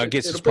 I mean, I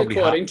guess it'll it's probably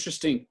be quite hard.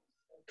 interesting.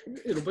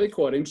 It'll be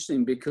quite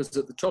interesting because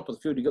at the top of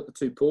the field you've got the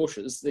 2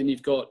 Porsches. Then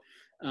you've got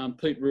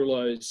Pete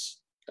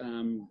Rouleau's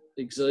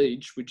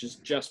Exige, which has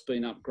just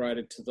been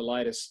upgraded to the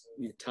latest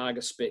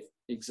Targa spec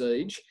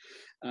Exige,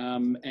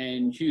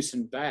 and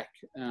Houston Back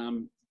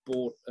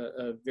bought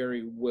a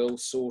very well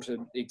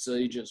sorted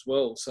Exige as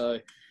well. So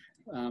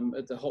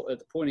at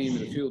the pointy end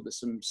of the field,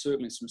 there's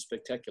certainly some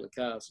spectacular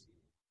cars.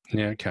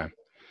 Yeah, okay.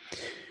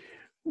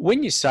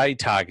 When you say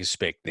Targa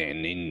spec,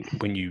 then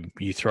when you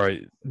throw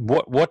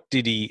what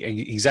did he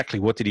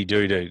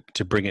do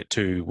to bring it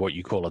to what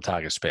you call a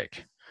Targa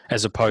spec,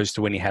 as opposed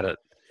to when he had it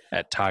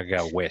at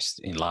Targa West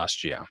in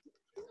last year?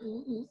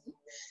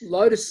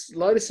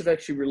 Lotus have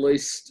actually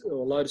released,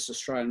 or Lotus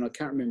Australia, I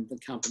can't remember the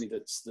company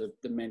that's the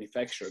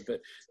manufacturer, but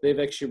they've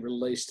actually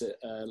released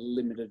a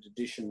limited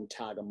edition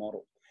Targa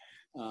model.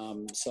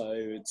 So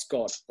it's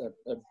got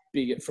a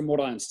bigger, from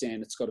what I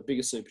understand, it's got a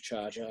bigger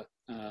supercharger,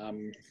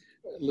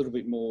 a little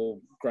bit more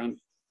grunt,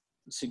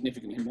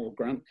 significantly more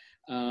grunt,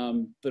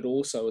 but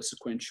also a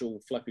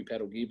sequential flappy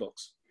paddle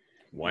gearbox.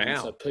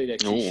 Wow. So Pete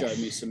actually showed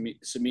me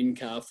some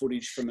in-car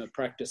footage from a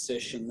practice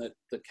session that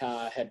the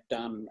car had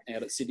done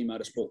out at Sydney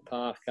Motorsport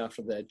Park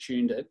after they had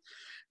tuned it.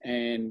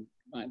 And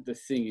the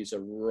thing is a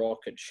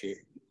rocket ship,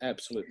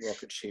 absolute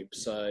rocket ship.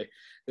 So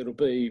it'll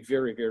be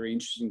very, very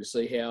interesting to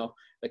see how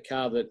a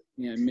car that,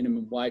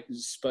 minimum weight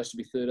is supposed to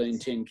be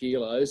 1310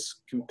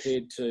 kilos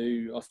compared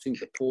to, I think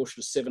the Porsche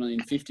is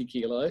 1750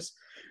 kilos.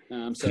 So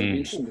it'll be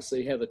interesting to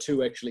see how the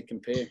two actually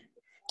compare.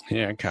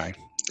 Yeah, okay.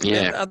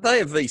 Yeah. Are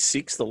they a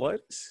V6, the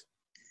Lotus?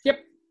 Yep.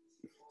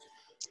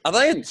 Are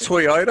they a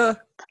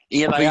Toyota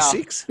Yeah, they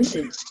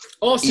V6?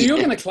 Oh, so you're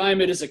going to claim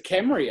it as a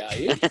Camry, are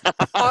you?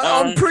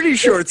 I'm pretty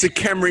sure it's a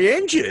Camry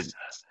engine.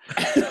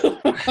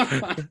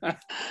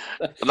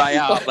 They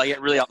are. They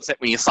get really upset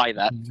when you say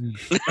that.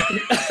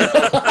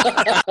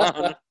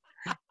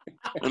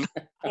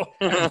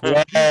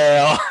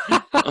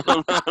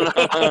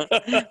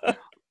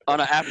 On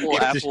an apple,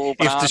 If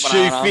banana, the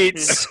shoe banana.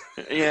 fits.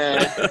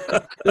 Yeah.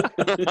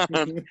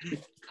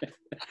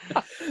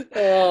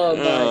 Oh,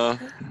 mate.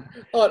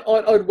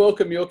 I'd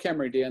welcome your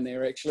Camry down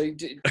there, actually.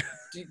 Do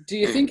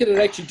you think it'd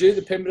actually do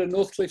the Pemberton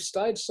Northcliffe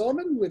stage,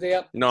 Simon,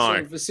 without sort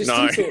of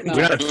assistance? no. Or,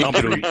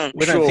 no.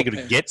 We don't think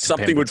it'll get to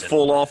Something would Pemberton.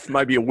 fall off,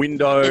 maybe a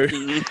window.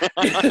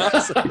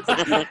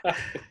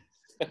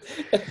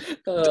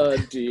 Oh,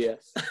 dear.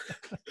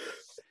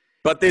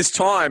 But there's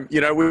time.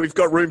 We've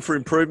got room for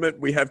improvement.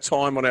 We have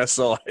time on our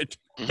side.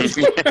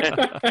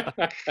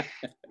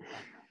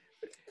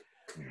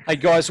 Hey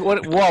guys,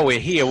 while we're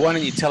here, why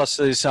don't you tell us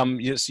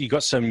you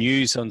got some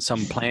news on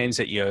some plans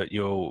that you're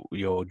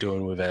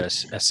doing with a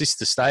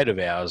sister state of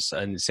ours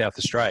in South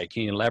Australia?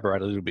 Can you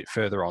elaborate a little bit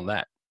further on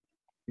that?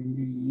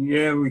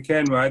 Yeah, we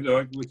can, mate.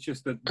 We're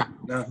just at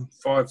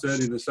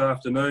 5:30 this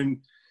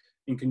afternoon,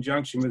 in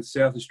conjunction with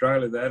South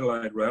Australia, the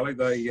Adelaide Rally.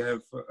 They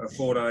have a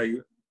 4-day,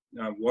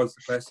 was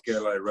the Classic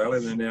Adelaide Rally.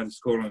 They're now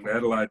just calling it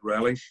Adelaide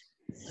Rally.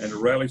 And a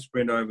rally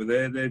sprint over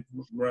there. They're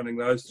running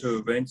those 2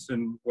 events,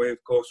 and we,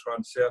 of course,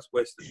 run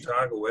Southwest and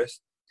Targa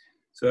West.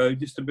 So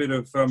just a bit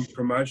of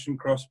promotion,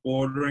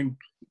 cross-bordering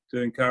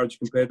to encourage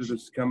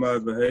competitors to come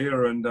over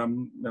here. And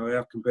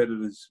our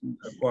competitors,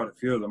 quite a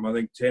few of them, I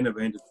think 10 have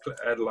entered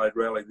Adelaide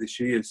Rally this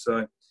year.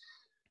 So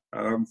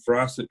for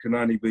us, it can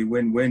only be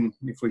win-win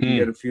if we can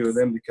get a few of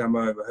them to come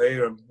over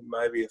here, and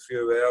maybe a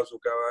few of ours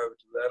will go over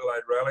to the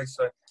Adelaide Rally.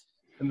 So.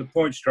 And the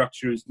point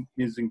structure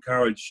is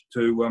encouraged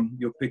to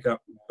you'll pick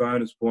up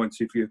bonus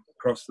points if you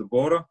cross the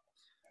border.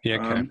 Yeah,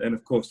 okay. And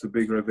of course, the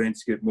bigger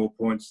events get more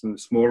points than the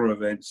smaller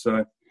events.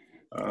 So,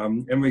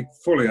 and we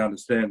fully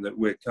understand that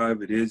where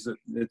COVID is,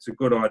 it's a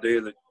good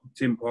idea that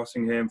Tim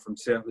Possingham from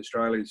South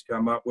Australia has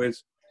come up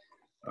with.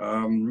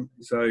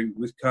 So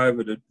with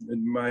COVID, it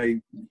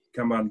may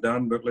come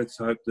undone, but let's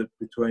hope that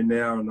between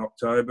now and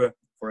October,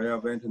 for our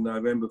event in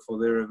November for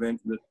their event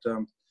that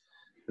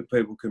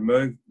people can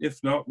move.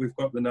 If not, we've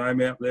got the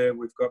name out there,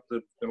 we've got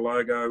the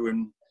logo,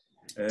 and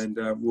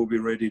we'll be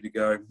ready to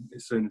go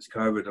as soon as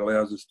COVID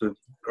allows us to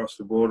cross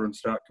the border and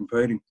start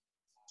competing.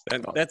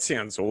 That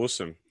sounds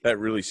awesome. That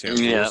really sounds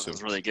awesome. Yeah, that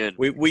was really good.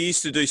 We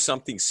used to do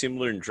something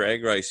similar in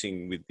drag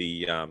racing with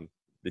the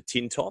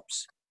tin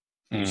tops.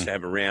 We used to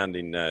have around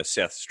in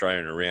South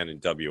Australia and around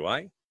in WA.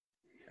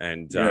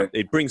 And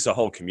it brings the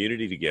whole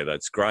community together.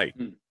 It's great.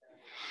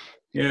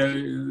 Yeah,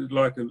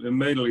 like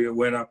immediately it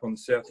went up on the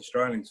South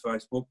Australians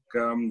Facebook.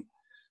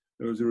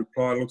 There was a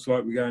reply, looks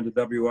like we're going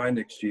to WA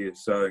next year.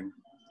 So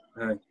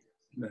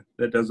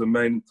that doesn't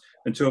mean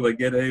until they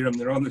get here and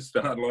they're on the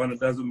start line, it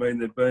doesn't mean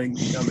they're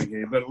coming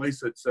here. But at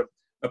least it's a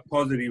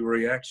positive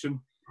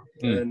reaction,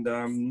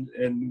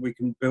 and we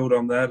can build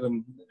on that.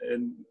 And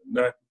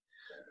a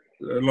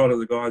lot of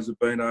the guys have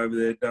been over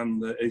there, done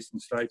the Eastern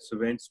States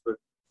events, but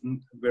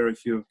very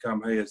few have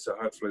come here. So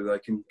hopefully they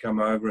can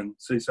come over and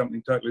see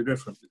something totally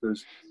different,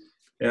 because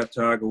our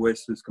Targa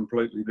West is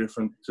completely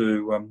different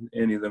to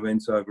any of the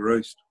events over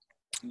East.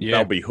 Yeah.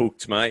 They'll be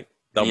hooked, mate.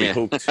 They'll be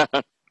hooked.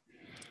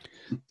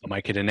 I'll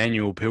make it an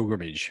annual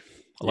pilgrimage,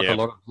 like a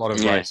lot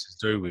of races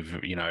do with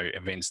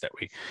events that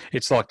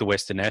it's like the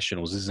Western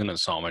Nationals, isn't it,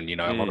 Simon?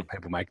 A lot of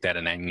people make that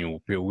an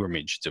annual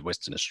pilgrimage to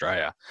Western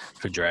Australia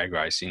for drag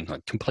racing.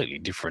 Like, completely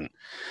different,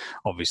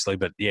 obviously,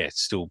 but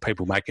still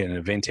people make an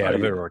event out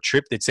of it, or a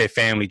trip. It's their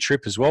family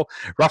trip as well.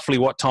 Roughly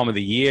what time of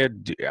the year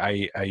are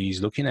you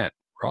looking at,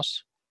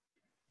 Ross?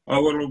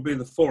 Oh, well, it'll be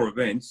the 4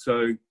 events.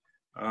 So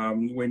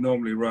we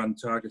normally run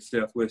Targa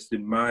Southwest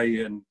in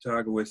May and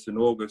Targa West in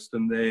August,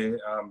 and their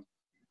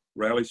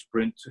rally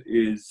sprint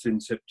is in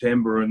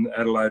September and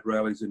Adelaide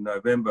rallies in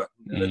November.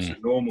 And that's a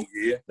normal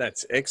year.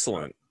 That's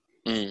excellent.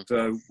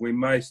 So we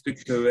may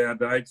stick to our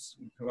dates.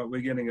 Like,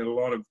 we're getting a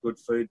lot of good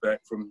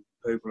feedback from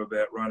people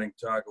about running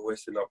Targa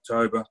West in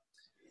October,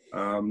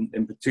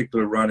 in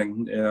particular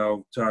running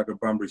our Targa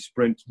Bunbury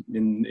sprint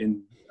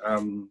in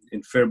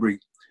February.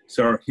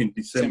 In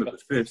December the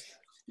 5th,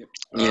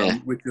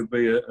 which will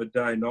be a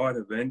day-night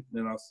event,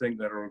 and I think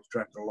that will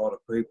attract a lot of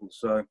people.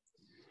 So,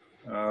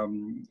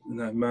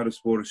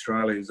 Motorsport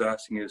Australia is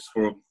asking us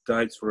for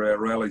dates for our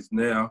rallies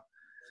now,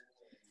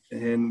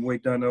 and we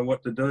don't know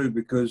what to do,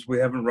 because we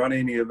haven't run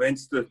any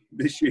events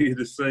this year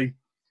to see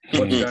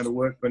what's going to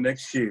work for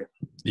next year.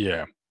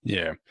 Yeah.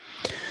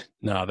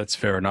 No, that's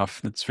fair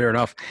enough.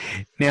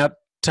 Now,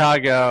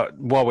 Targa,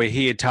 while we're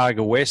here,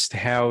 Targa West,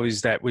 how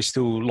is that? We're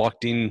still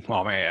locked in.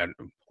 Oh, man,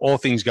 all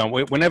things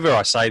going. Whenever I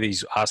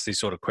ask these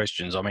sort of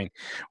questions, I mean,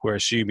 we're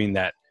assuming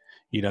that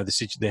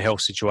the health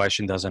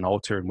situation doesn't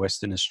alter in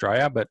Western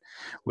Australia, but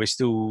we're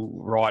still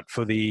right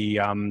for the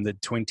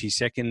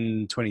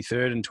 22nd,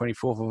 23rd, and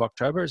 24th of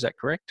October. Is that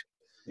correct?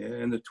 Yeah,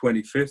 and the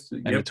 25th.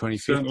 And the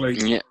 25th.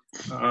 Certainly.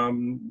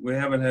 We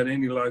haven't had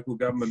any local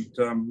government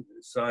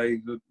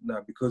say that,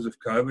 no, because of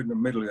COVID.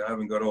 Admittedly, I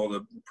haven't got all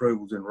the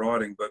approvals in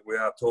writing, but we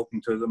are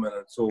talking to them, and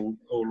it's all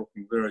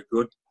looking very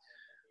good.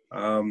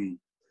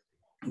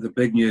 The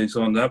big news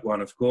on that one,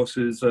 of course,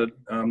 is that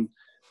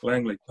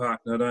Langley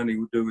Park, not only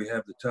do we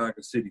have the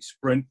Targa City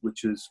Sprint,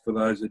 which is for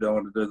those who don't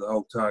want to do the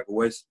whole Targa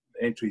West,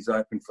 entries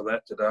open for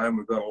that today, and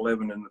we've got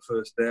 11 in the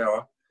first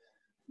hour.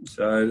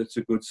 So that's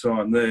a good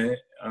sign there.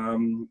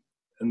 And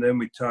then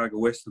Targa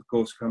West, of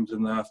course, comes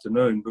in the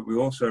afternoon, but we're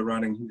also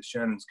running the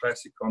Shannon's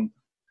Classic on,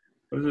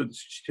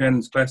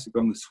 Shannon's Classic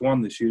on the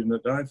Swan this year, isn't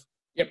it, Dave?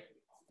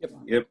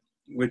 Yep.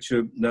 Which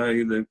are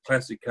the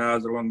classic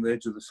cars along the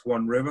edge of the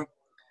Swan River.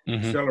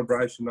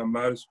 Celebration on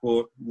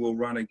Motorsport will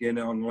run again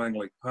on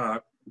Langley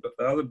Park. But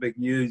the other big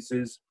news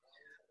is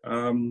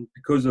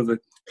because of the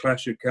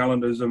clash of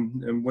calendars,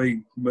 and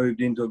we moved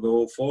into the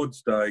All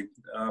Fords Day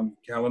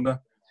calendar,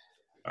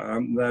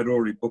 they'd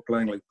already booked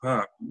Langley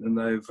Park, and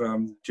they've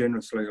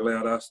generously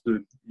allowed us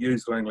to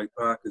use Langley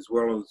Park as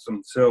well as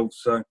themselves.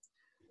 So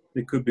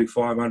there could be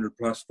 500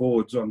 plus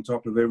Fords on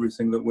top of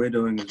everything that we're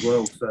doing as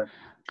well. So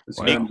it's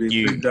going to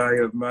be a big day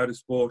of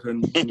motorsport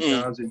and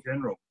cars in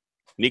general.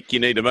 Nick, you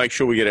need to make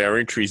sure we get our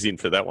entries in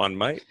for that one,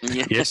 mate.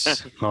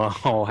 Yes.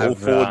 I'll have All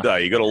Ford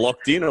Day. You got it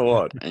locked in or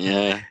what?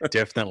 Yeah.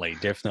 Definitely.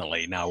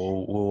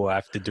 No, we'll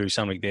have to do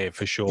something there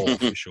for sure.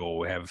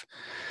 We have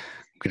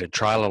got a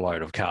trailer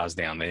load of cars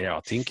down there,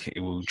 I think.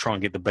 We'll try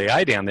and get the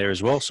BA down there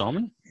as well,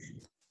 Simon.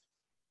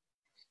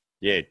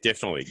 Yeah,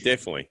 definitely.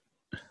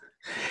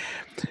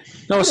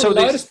 No, put a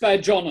Lotus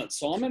badge on it,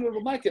 Simon. It'll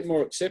make it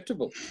more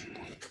acceptable.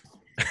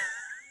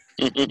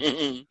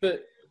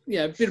 But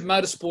a bit of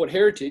motorsport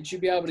heritage,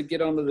 you'll be able to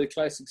get onto the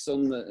classics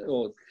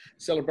or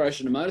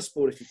celebration of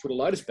motorsport if you put a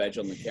Lotus badge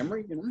on the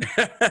Camry,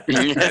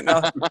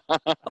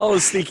 I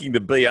was thinking the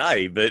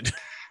BA, but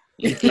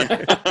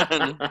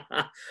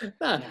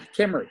no,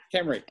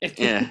 Camry.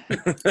 Yeah.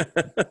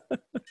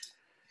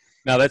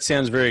 No, that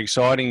sounds very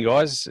exciting,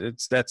 guys.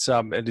 It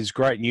is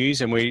great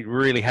news, and we're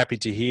really happy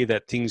to hear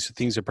that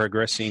things are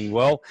progressing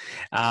well.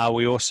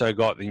 We also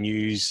got the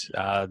news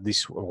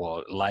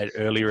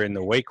earlier in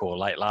the week or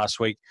late last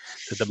week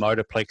that the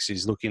Motorplex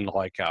is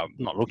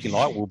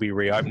will be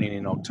reopening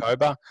in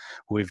October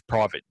with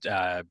private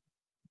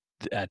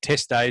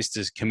test days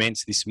to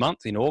commence this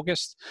month in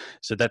August.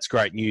 So that's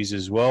great news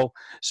as well.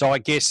 So I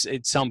guess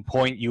at some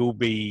point you'll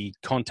be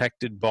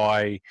contacted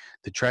by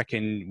the track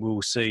and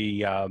we'll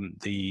see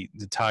the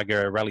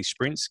Targa Rally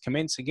Sprints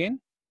commence again.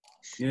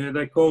 Yeah,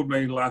 they called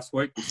me last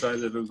week to say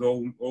that it was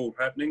all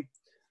happening.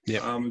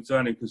 Yeah. It's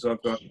only because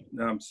I've got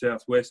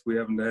Southwest. We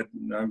haven't had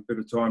a bit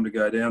of time to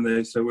go down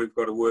there, so we've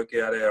got to work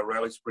out our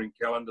rally sprint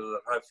calendar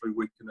that hopefully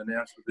we can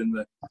announce within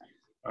the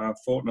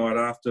fortnight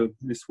after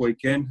this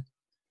weekend.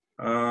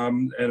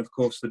 And of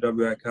course, the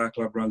WA Car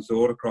Club runs the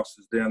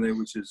autocrosses down there,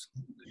 which is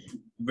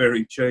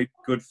very cheap,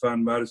 good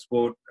fun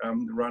motorsport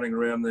running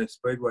around their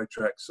speedway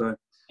track. So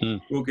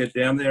we'll get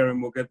down there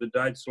and we'll get the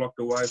dates locked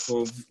away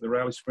for the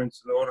rally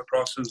sprints and the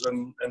autocrosses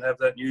and have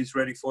that news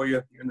ready for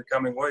you in the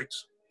coming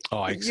weeks.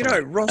 Oh, you know,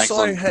 Ross,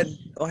 I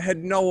had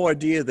no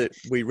idea that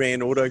we ran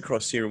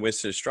autocross here in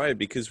Western Australia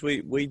because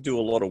we do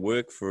a lot of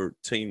work for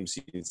teams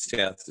in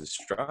South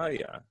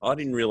Australia. I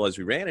didn't realise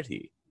we ran it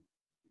here.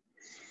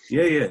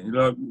 Yeah.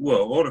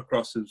 Well,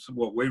 autocross is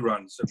what we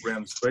run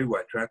around the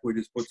speedway track. We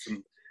just put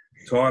some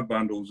tyre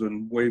bundles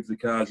and weave the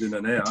cars in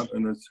and out,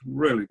 and it's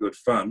really good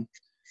fun.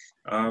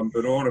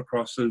 But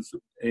autocrosses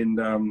in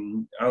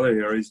other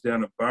areas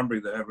down at Bunbury,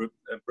 they have a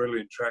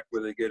brilliant track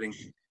where they're getting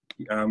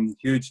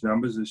huge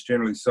numbers. It's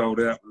generally sold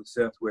out with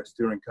the Southwest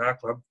Touring Car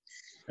Club.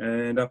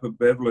 And up at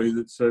Beverley,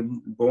 that's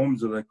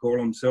Bormser, they call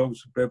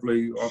themselves,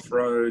 Beverley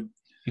Off-Road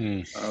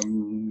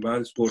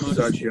Motorsport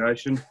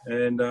Association,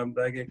 and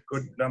they get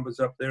good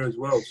numbers up there as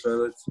well.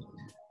 So it's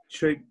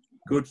cheap,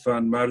 good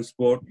fun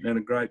motorsport and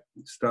a great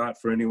start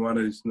for anyone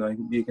who's,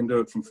 you can do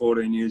it from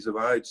 14 years of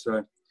age.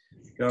 So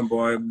go and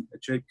buy a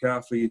cheap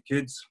car for your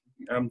kids,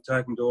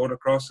 take them to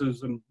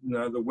autocrosses, and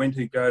the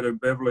winter go to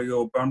Beverley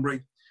or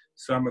Bunbury.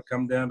 Summer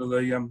come down to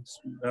the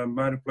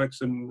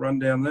Motorplex and run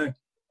down there.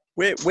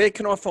 Where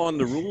can I find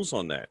the rules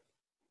on that?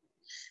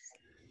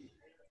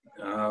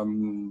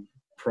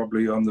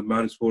 Probably on the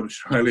Motorsport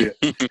Australia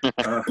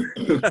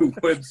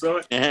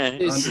website.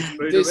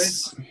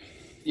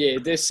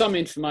 There's some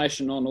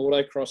information on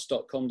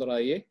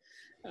autocross.com.au.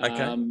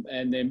 Okay.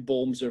 And then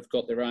Bormser have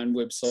got their own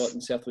website,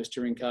 and Southwest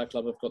Touring Car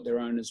Club have got their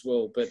own as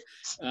well. But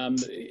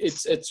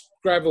it's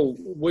gravel.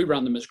 We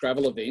run them as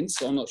gravel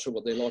events. I'm not sure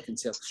what they're like in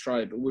South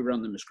Australia, but we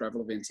run them as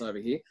gravel events over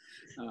here.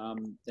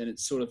 And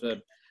it's sort of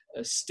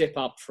a step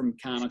up from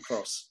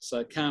Carnacross.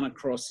 So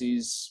Carnacross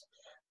is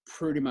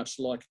pretty much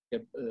like a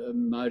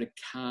motor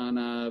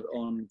Carna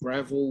on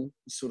gravel,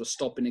 sort of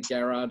stop in a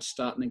garage,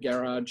 start in a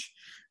garage.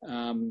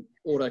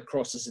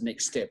 Autocross is the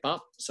next step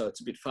up, so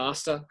it's a bit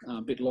faster,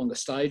 a bit longer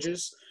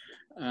stages,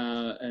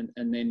 and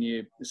then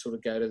you sort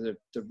of go to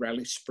the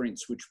rally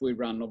sprints, which we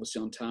run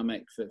obviously on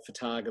tarmac for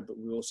Targa, but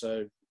we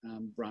also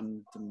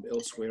run them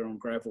elsewhere on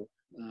gravel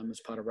as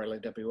part of Rally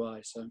WA.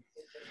 So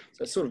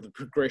it's sort of a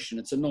progression.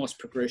 It's a nice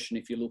progression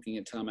if you're looking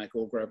at tarmac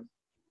or gravel.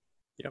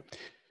 Yep.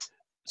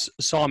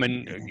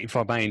 Simon, if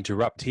I may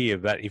interrupt here,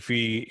 but if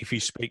you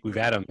speak with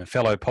Adam, a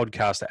fellow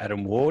podcaster,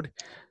 Adam Ward,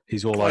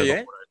 he's all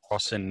over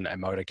Autocross and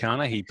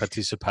Motorcarna. He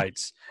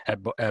participates at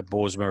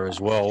Borsma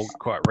as well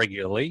quite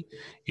regularly.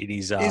 It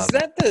is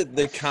that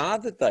the car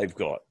that they've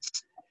got?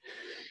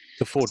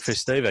 The Ford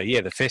Festiva,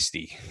 the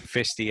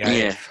Festi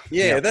AF.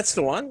 Yeah, that's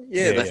the one.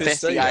 Yeah, the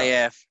Festi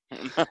AF.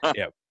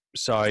 Yeah.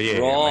 So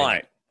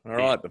right. All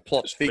right, the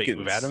plot thickens.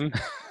 With Adam,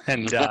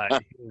 and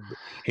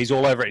he's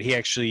all over it.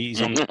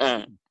 He's on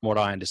what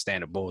I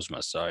understand at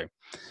Borsma, so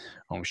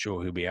I'm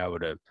sure he'll be able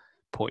to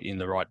point you in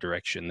the right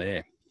direction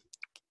there.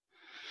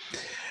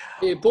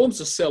 Yeah,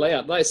 Bormser sell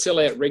out. They sell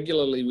out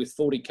regularly with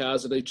 40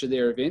 cars at each of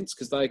their events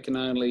because they can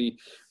only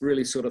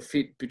really sort of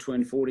fit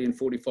between 40 and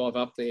 45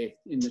 up there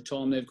in the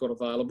time they've got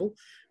available.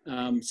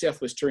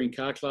 Southwest Touring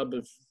Car Club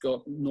have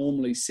got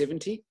normally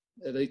 70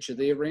 at each of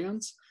their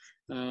rounds.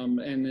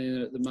 And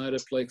then at the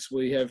Motorplex,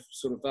 we have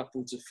sort of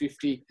upwards of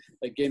 50.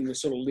 Again, we're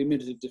sort of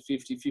limited to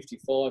 50,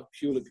 55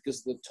 purely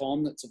because of the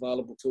time that's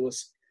available to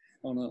us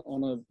on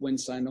a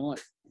Wednesday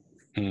night.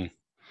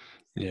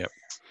 Yeah.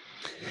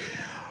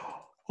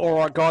 All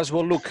right, guys.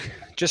 Well, look,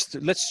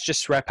 let's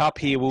just wrap up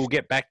here. We'll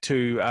get back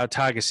to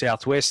Targa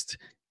Southwest,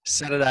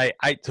 Saturday,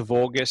 8th of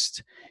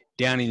August,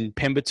 down in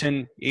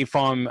Pemberton. If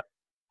I'm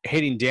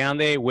heading down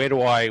there, where do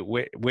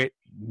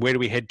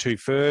we head to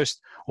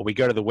first? Or we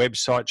go to the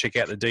website, check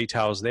out the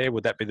details there.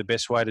 Would that be the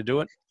best way to do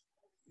it?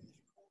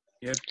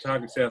 Yeah,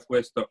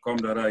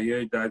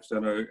 targetsouthwest.com.au. Dave's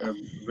done a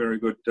very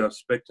good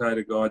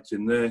spectator guides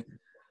in there.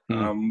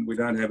 We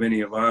don't have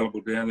any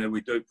available down there.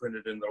 We do print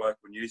it in the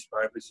local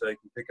newspapers, so you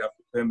can pick up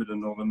the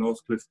Pemberton or the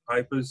Northcliffe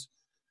papers,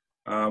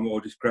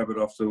 or just grab it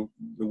off the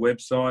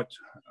website.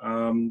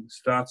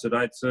 Starts at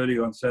 8:30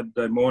 on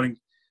Saturday morning,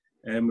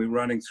 and we're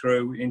running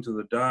through into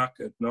the dark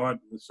at night.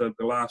 So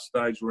the last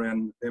stage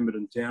around the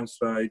Pemberton town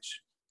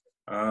stage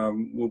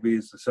will be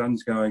as the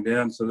sun's going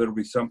down, so that'll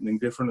be something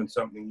different and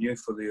something new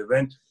for the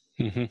event.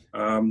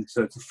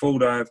 So it's a full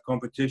day of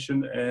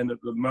competition, and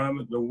at the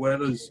moment the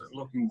weather's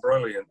looking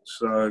brilliant.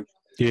 So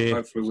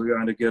hopefully we're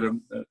going to get a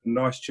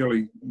nice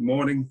chilly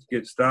morning to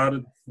get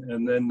started,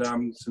 and then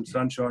some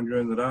sunshine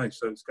during the day.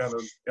 So it's going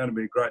to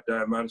be a great day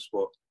of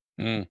motorsport.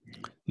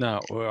 No,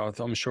 well,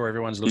 I'm sure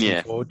everyone's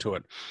looking forward to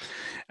it.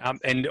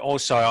 And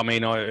also, I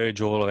mean, I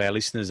urge all of our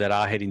listeners that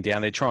are heading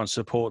down there, try and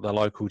support the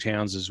local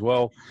towns as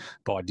well,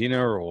 buy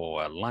dinner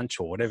or lunch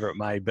or whatever it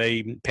may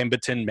be.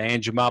 Pemberton,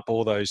 Manjimup,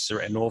 all those,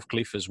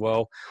 Northcliffe as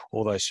well,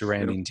 all those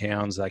surrounding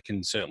towns, they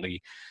can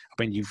certainly,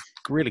 I mean, you've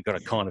really got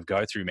to kind of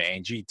go through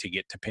Manji to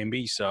get to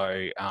Pemby.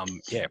 So,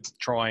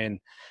 try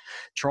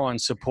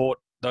and support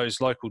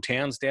those local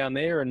towns down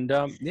there. And,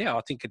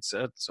 I think it's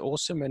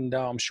awesome. And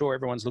I'm sure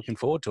everyone's looking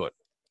forward to it.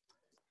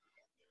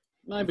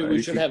 Maybe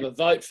we should have a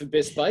vote for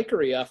best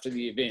bakery after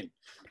the event.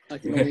 I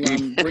can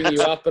all bring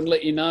you up and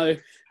let you know.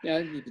 You know,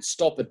 you could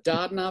stop at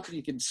Dardanup,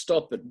 you could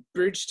stop at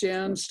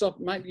Bridgetown.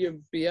 Maybe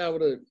you'll be able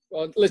to.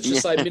 Let's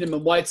just say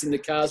minimum weights in the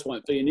cars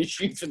won't be an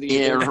issue for the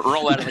event.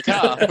 Roll out of the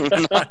car.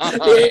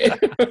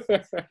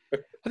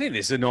 I think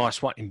there's a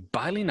nice one in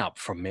Balingup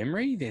from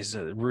memory. There's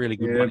a really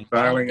good one in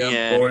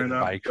Balingup,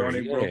 Boynup,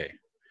 Donnybrook.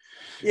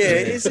 Yeah,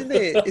 isn't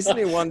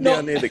there one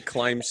down there that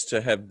claims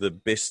to have the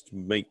best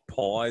meat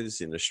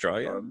pies in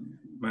Australia?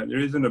 Mate, there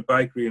isn't a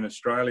bakery in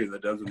Australia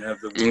that doesn't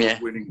have the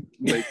winning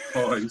meat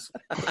pies.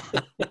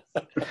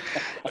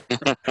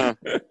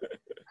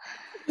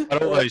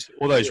 But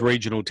all those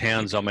regional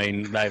towns, I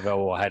mean, they've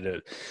all have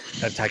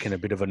taken a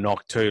bit of a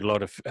knock too. A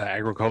lot of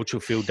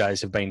agricultural field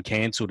days have been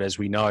cancelled, as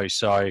we know.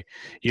 So,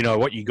 you know,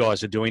 what you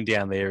guys are doing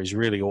down there is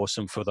really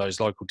awesome for those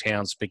local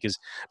towns, because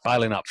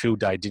Balingup Field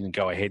Day didn't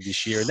go ahead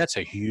this year, and that's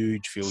a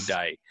huge field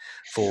day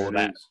for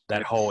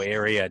that whole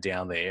area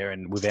down there.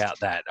 And without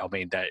that, I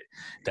mean, that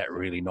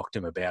really knocked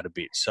them about a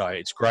bit. So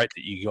it's great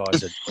that you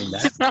guys are doing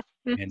that.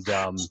 And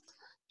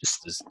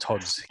just as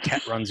Todd's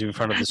cat runs in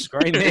front of the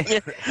screen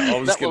there. I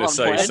was going to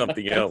say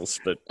something else,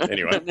 but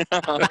anyway.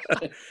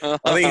 I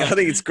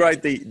think it's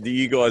great that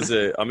you guys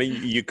are, I mean,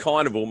 you're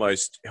kind of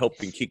almost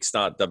helping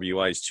kickstart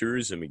WA's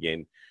tourism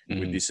again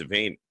with this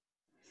event.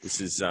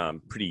 This is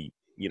pretty,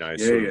 you know,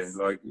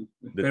 like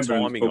the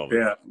timing of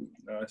it.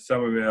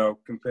 Some of our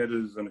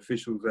competitors and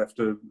officials have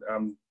to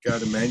go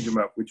to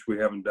Manjimup, which we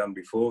haven't done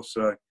before,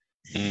 so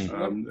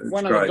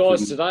one of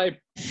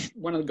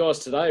the guys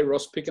today,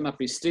 Ross, picking up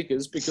his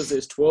stickers because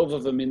there's 12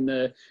 of them in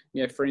the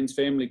friends,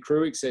 family,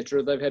 crew,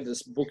 etc. They've had to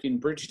book in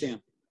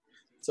Bridgetown,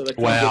 so they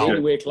can't get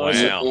anywhere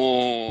closer.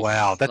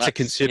 Wow, that's a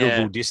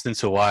considerable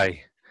distance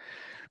away,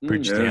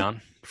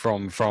 Bridgetown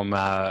from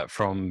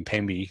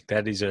Pemby.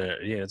 That is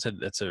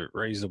that's a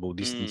reasonable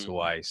distance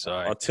away. So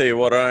I'll tell you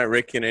what, I don't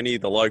reckon any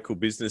of the local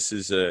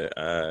businesses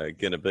are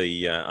going to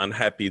be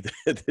unhappy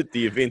that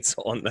the event's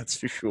on. That's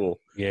for sure.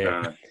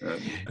 Yeah,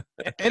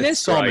 and as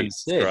Simon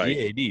said,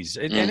 it is.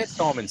 And as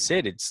Simon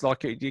said, it's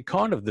like you're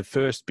kind of the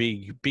first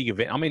big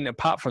event. I mean,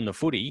 apart from the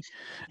footy,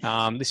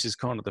 this is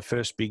kind of the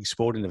first big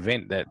sporting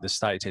event that the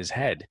state has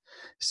had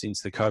since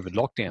the COVID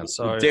lockdown.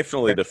 So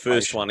definitely the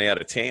first one out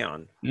of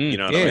town. You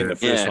know what I mean? The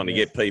first one to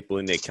get people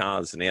in their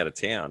cars and out of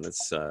town.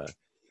 It's I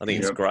think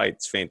it's great.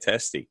 It's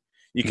fantastic.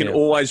 You can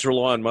always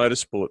rely on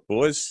motorsport,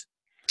 boys.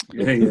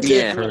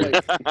 True.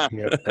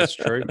 That's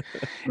true.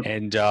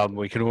 And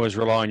we can always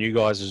rely on you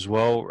guys as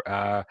well,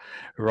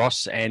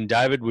 Ross and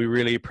David. We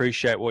really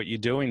appreciate what you're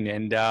doing,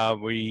 and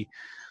we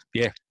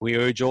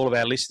urge all of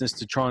our listeners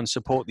to try and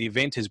support the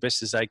event as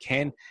best as they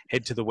can.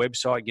 Head to the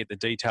website, get the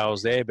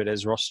details there. But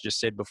as Ross just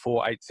said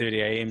before, 8:30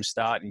 a.m.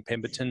 start in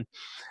Pemberton.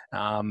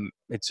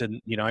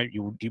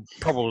 You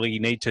probably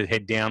need to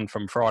head down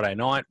from Friday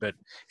night, but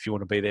if you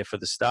want to be there for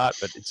the start,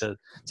 but it's a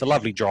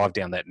lovely drive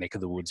down that neck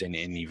of the woods in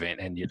the event,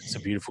 and it's a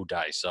beautiful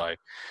day. So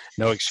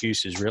no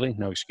excuses, really,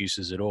 no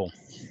excuses at all.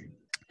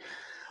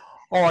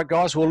 All right,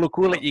 guys. Well, look,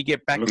 we'll let you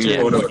get back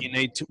to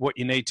what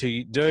you need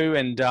to do,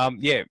 and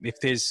if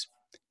there's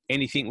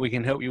anything we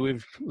can help you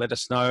with, let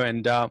us know,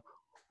 and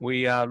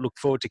we look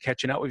forward to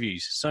catching up with you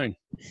soon.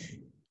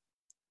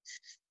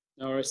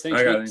 All right,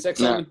 thanks,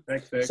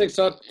 Nick. Thanks,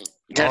 Todd.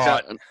 All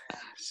right.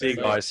 See you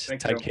guys.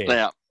 Take care.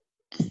 Yeah.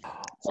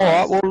 All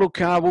right, well, look,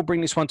 we'll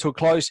bring this one to a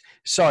close.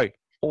 So,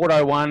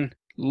 Auto One,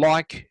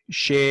 like,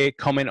 share,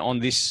 comment on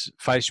this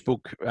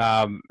Facebook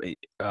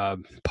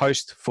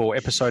post for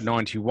episode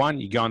 91.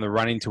 You go on the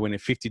run-in to win a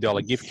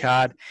 $50 gift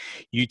card.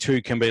 You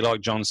too can be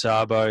like John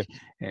Sabo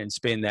and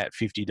spend that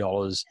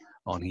 $50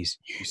 on his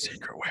new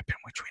secret weapon,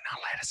 which we're not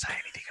allowed to say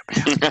anything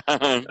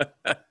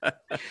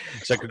about.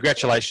 So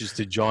congratulations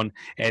to John,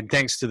 and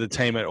thanks to the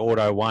team at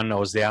Auto One. I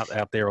was out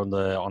there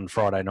on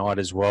Friday night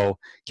as well,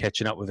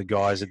 catching up with the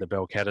guys at the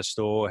Balcatta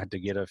store. Had to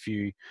get a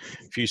few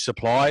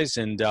supplies,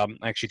 and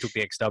actually took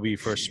the XW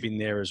for a spin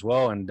there as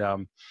well, and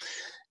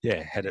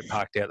had it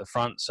parked out the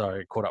front. So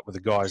caught up with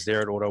the guys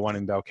there at Auto One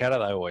in Balcatta.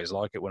 They always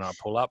like it when I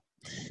pull up,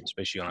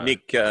 especially on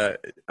Nick,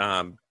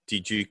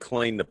 did you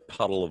clean the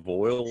puddle of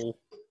oil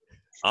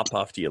up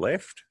after you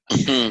left?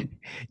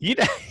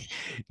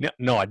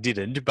 No, I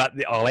didn't, but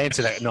I'll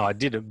answer that. No, I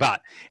didn't.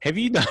 But have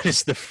you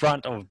noticed the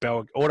front of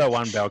Auto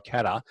One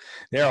Balcatta?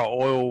 There are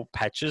oil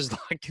patches,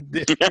 like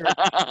they're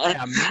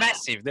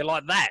massive. They're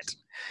like that.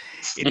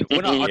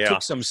 When I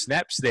took some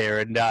snaps there,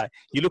 and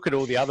you look at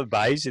all the other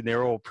bays, and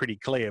they're all pretty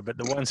clear, but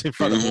the ones in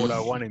front of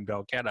Auto 1 in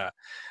Balcatta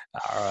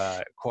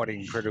are quite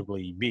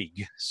incredibly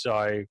big.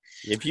 So,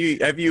 have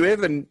you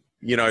ever,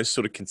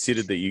 sort of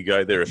considered that you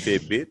go there a fair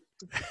bit?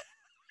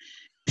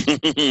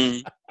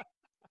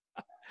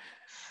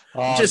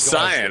 Just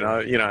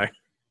saying,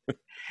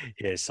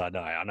 Yes, I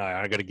know.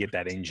 I got to get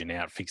that engine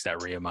out, fix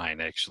that rear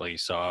main, actually.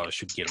 So I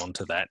should get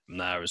onto that.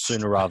 No,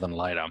 sooner rather than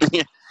later.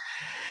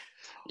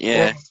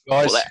 Yeah.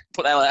 Well, guys,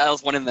 put that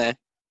else one in there.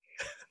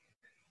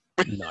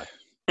 No,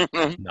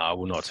 I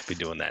will not be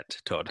doing that,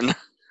 Todd.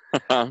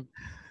 All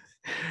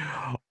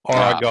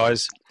right,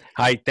 guys.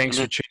 Hey, thanks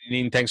for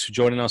tuning in. Thanks for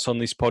joining us on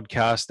this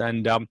podcast,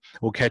 and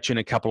we'll catch you in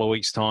a couple of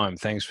weeks' time.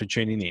 Thanks for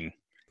tuning in.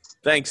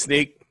 Thanks,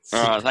 Nick.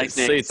 All right, thanks,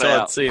 Nick. See you,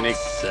 Todd. See you, Nick.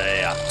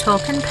 See ya.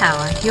 Talk and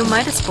Power, your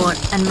motorsport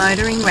and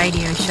motoring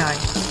radio show.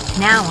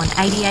 Now on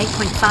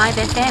 88.5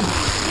 FM.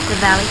 The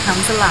Valley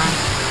Comes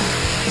Alive.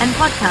 And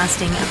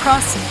podcasting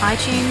across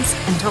iTunes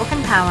and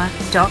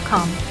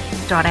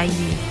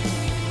talkandpower.com.au.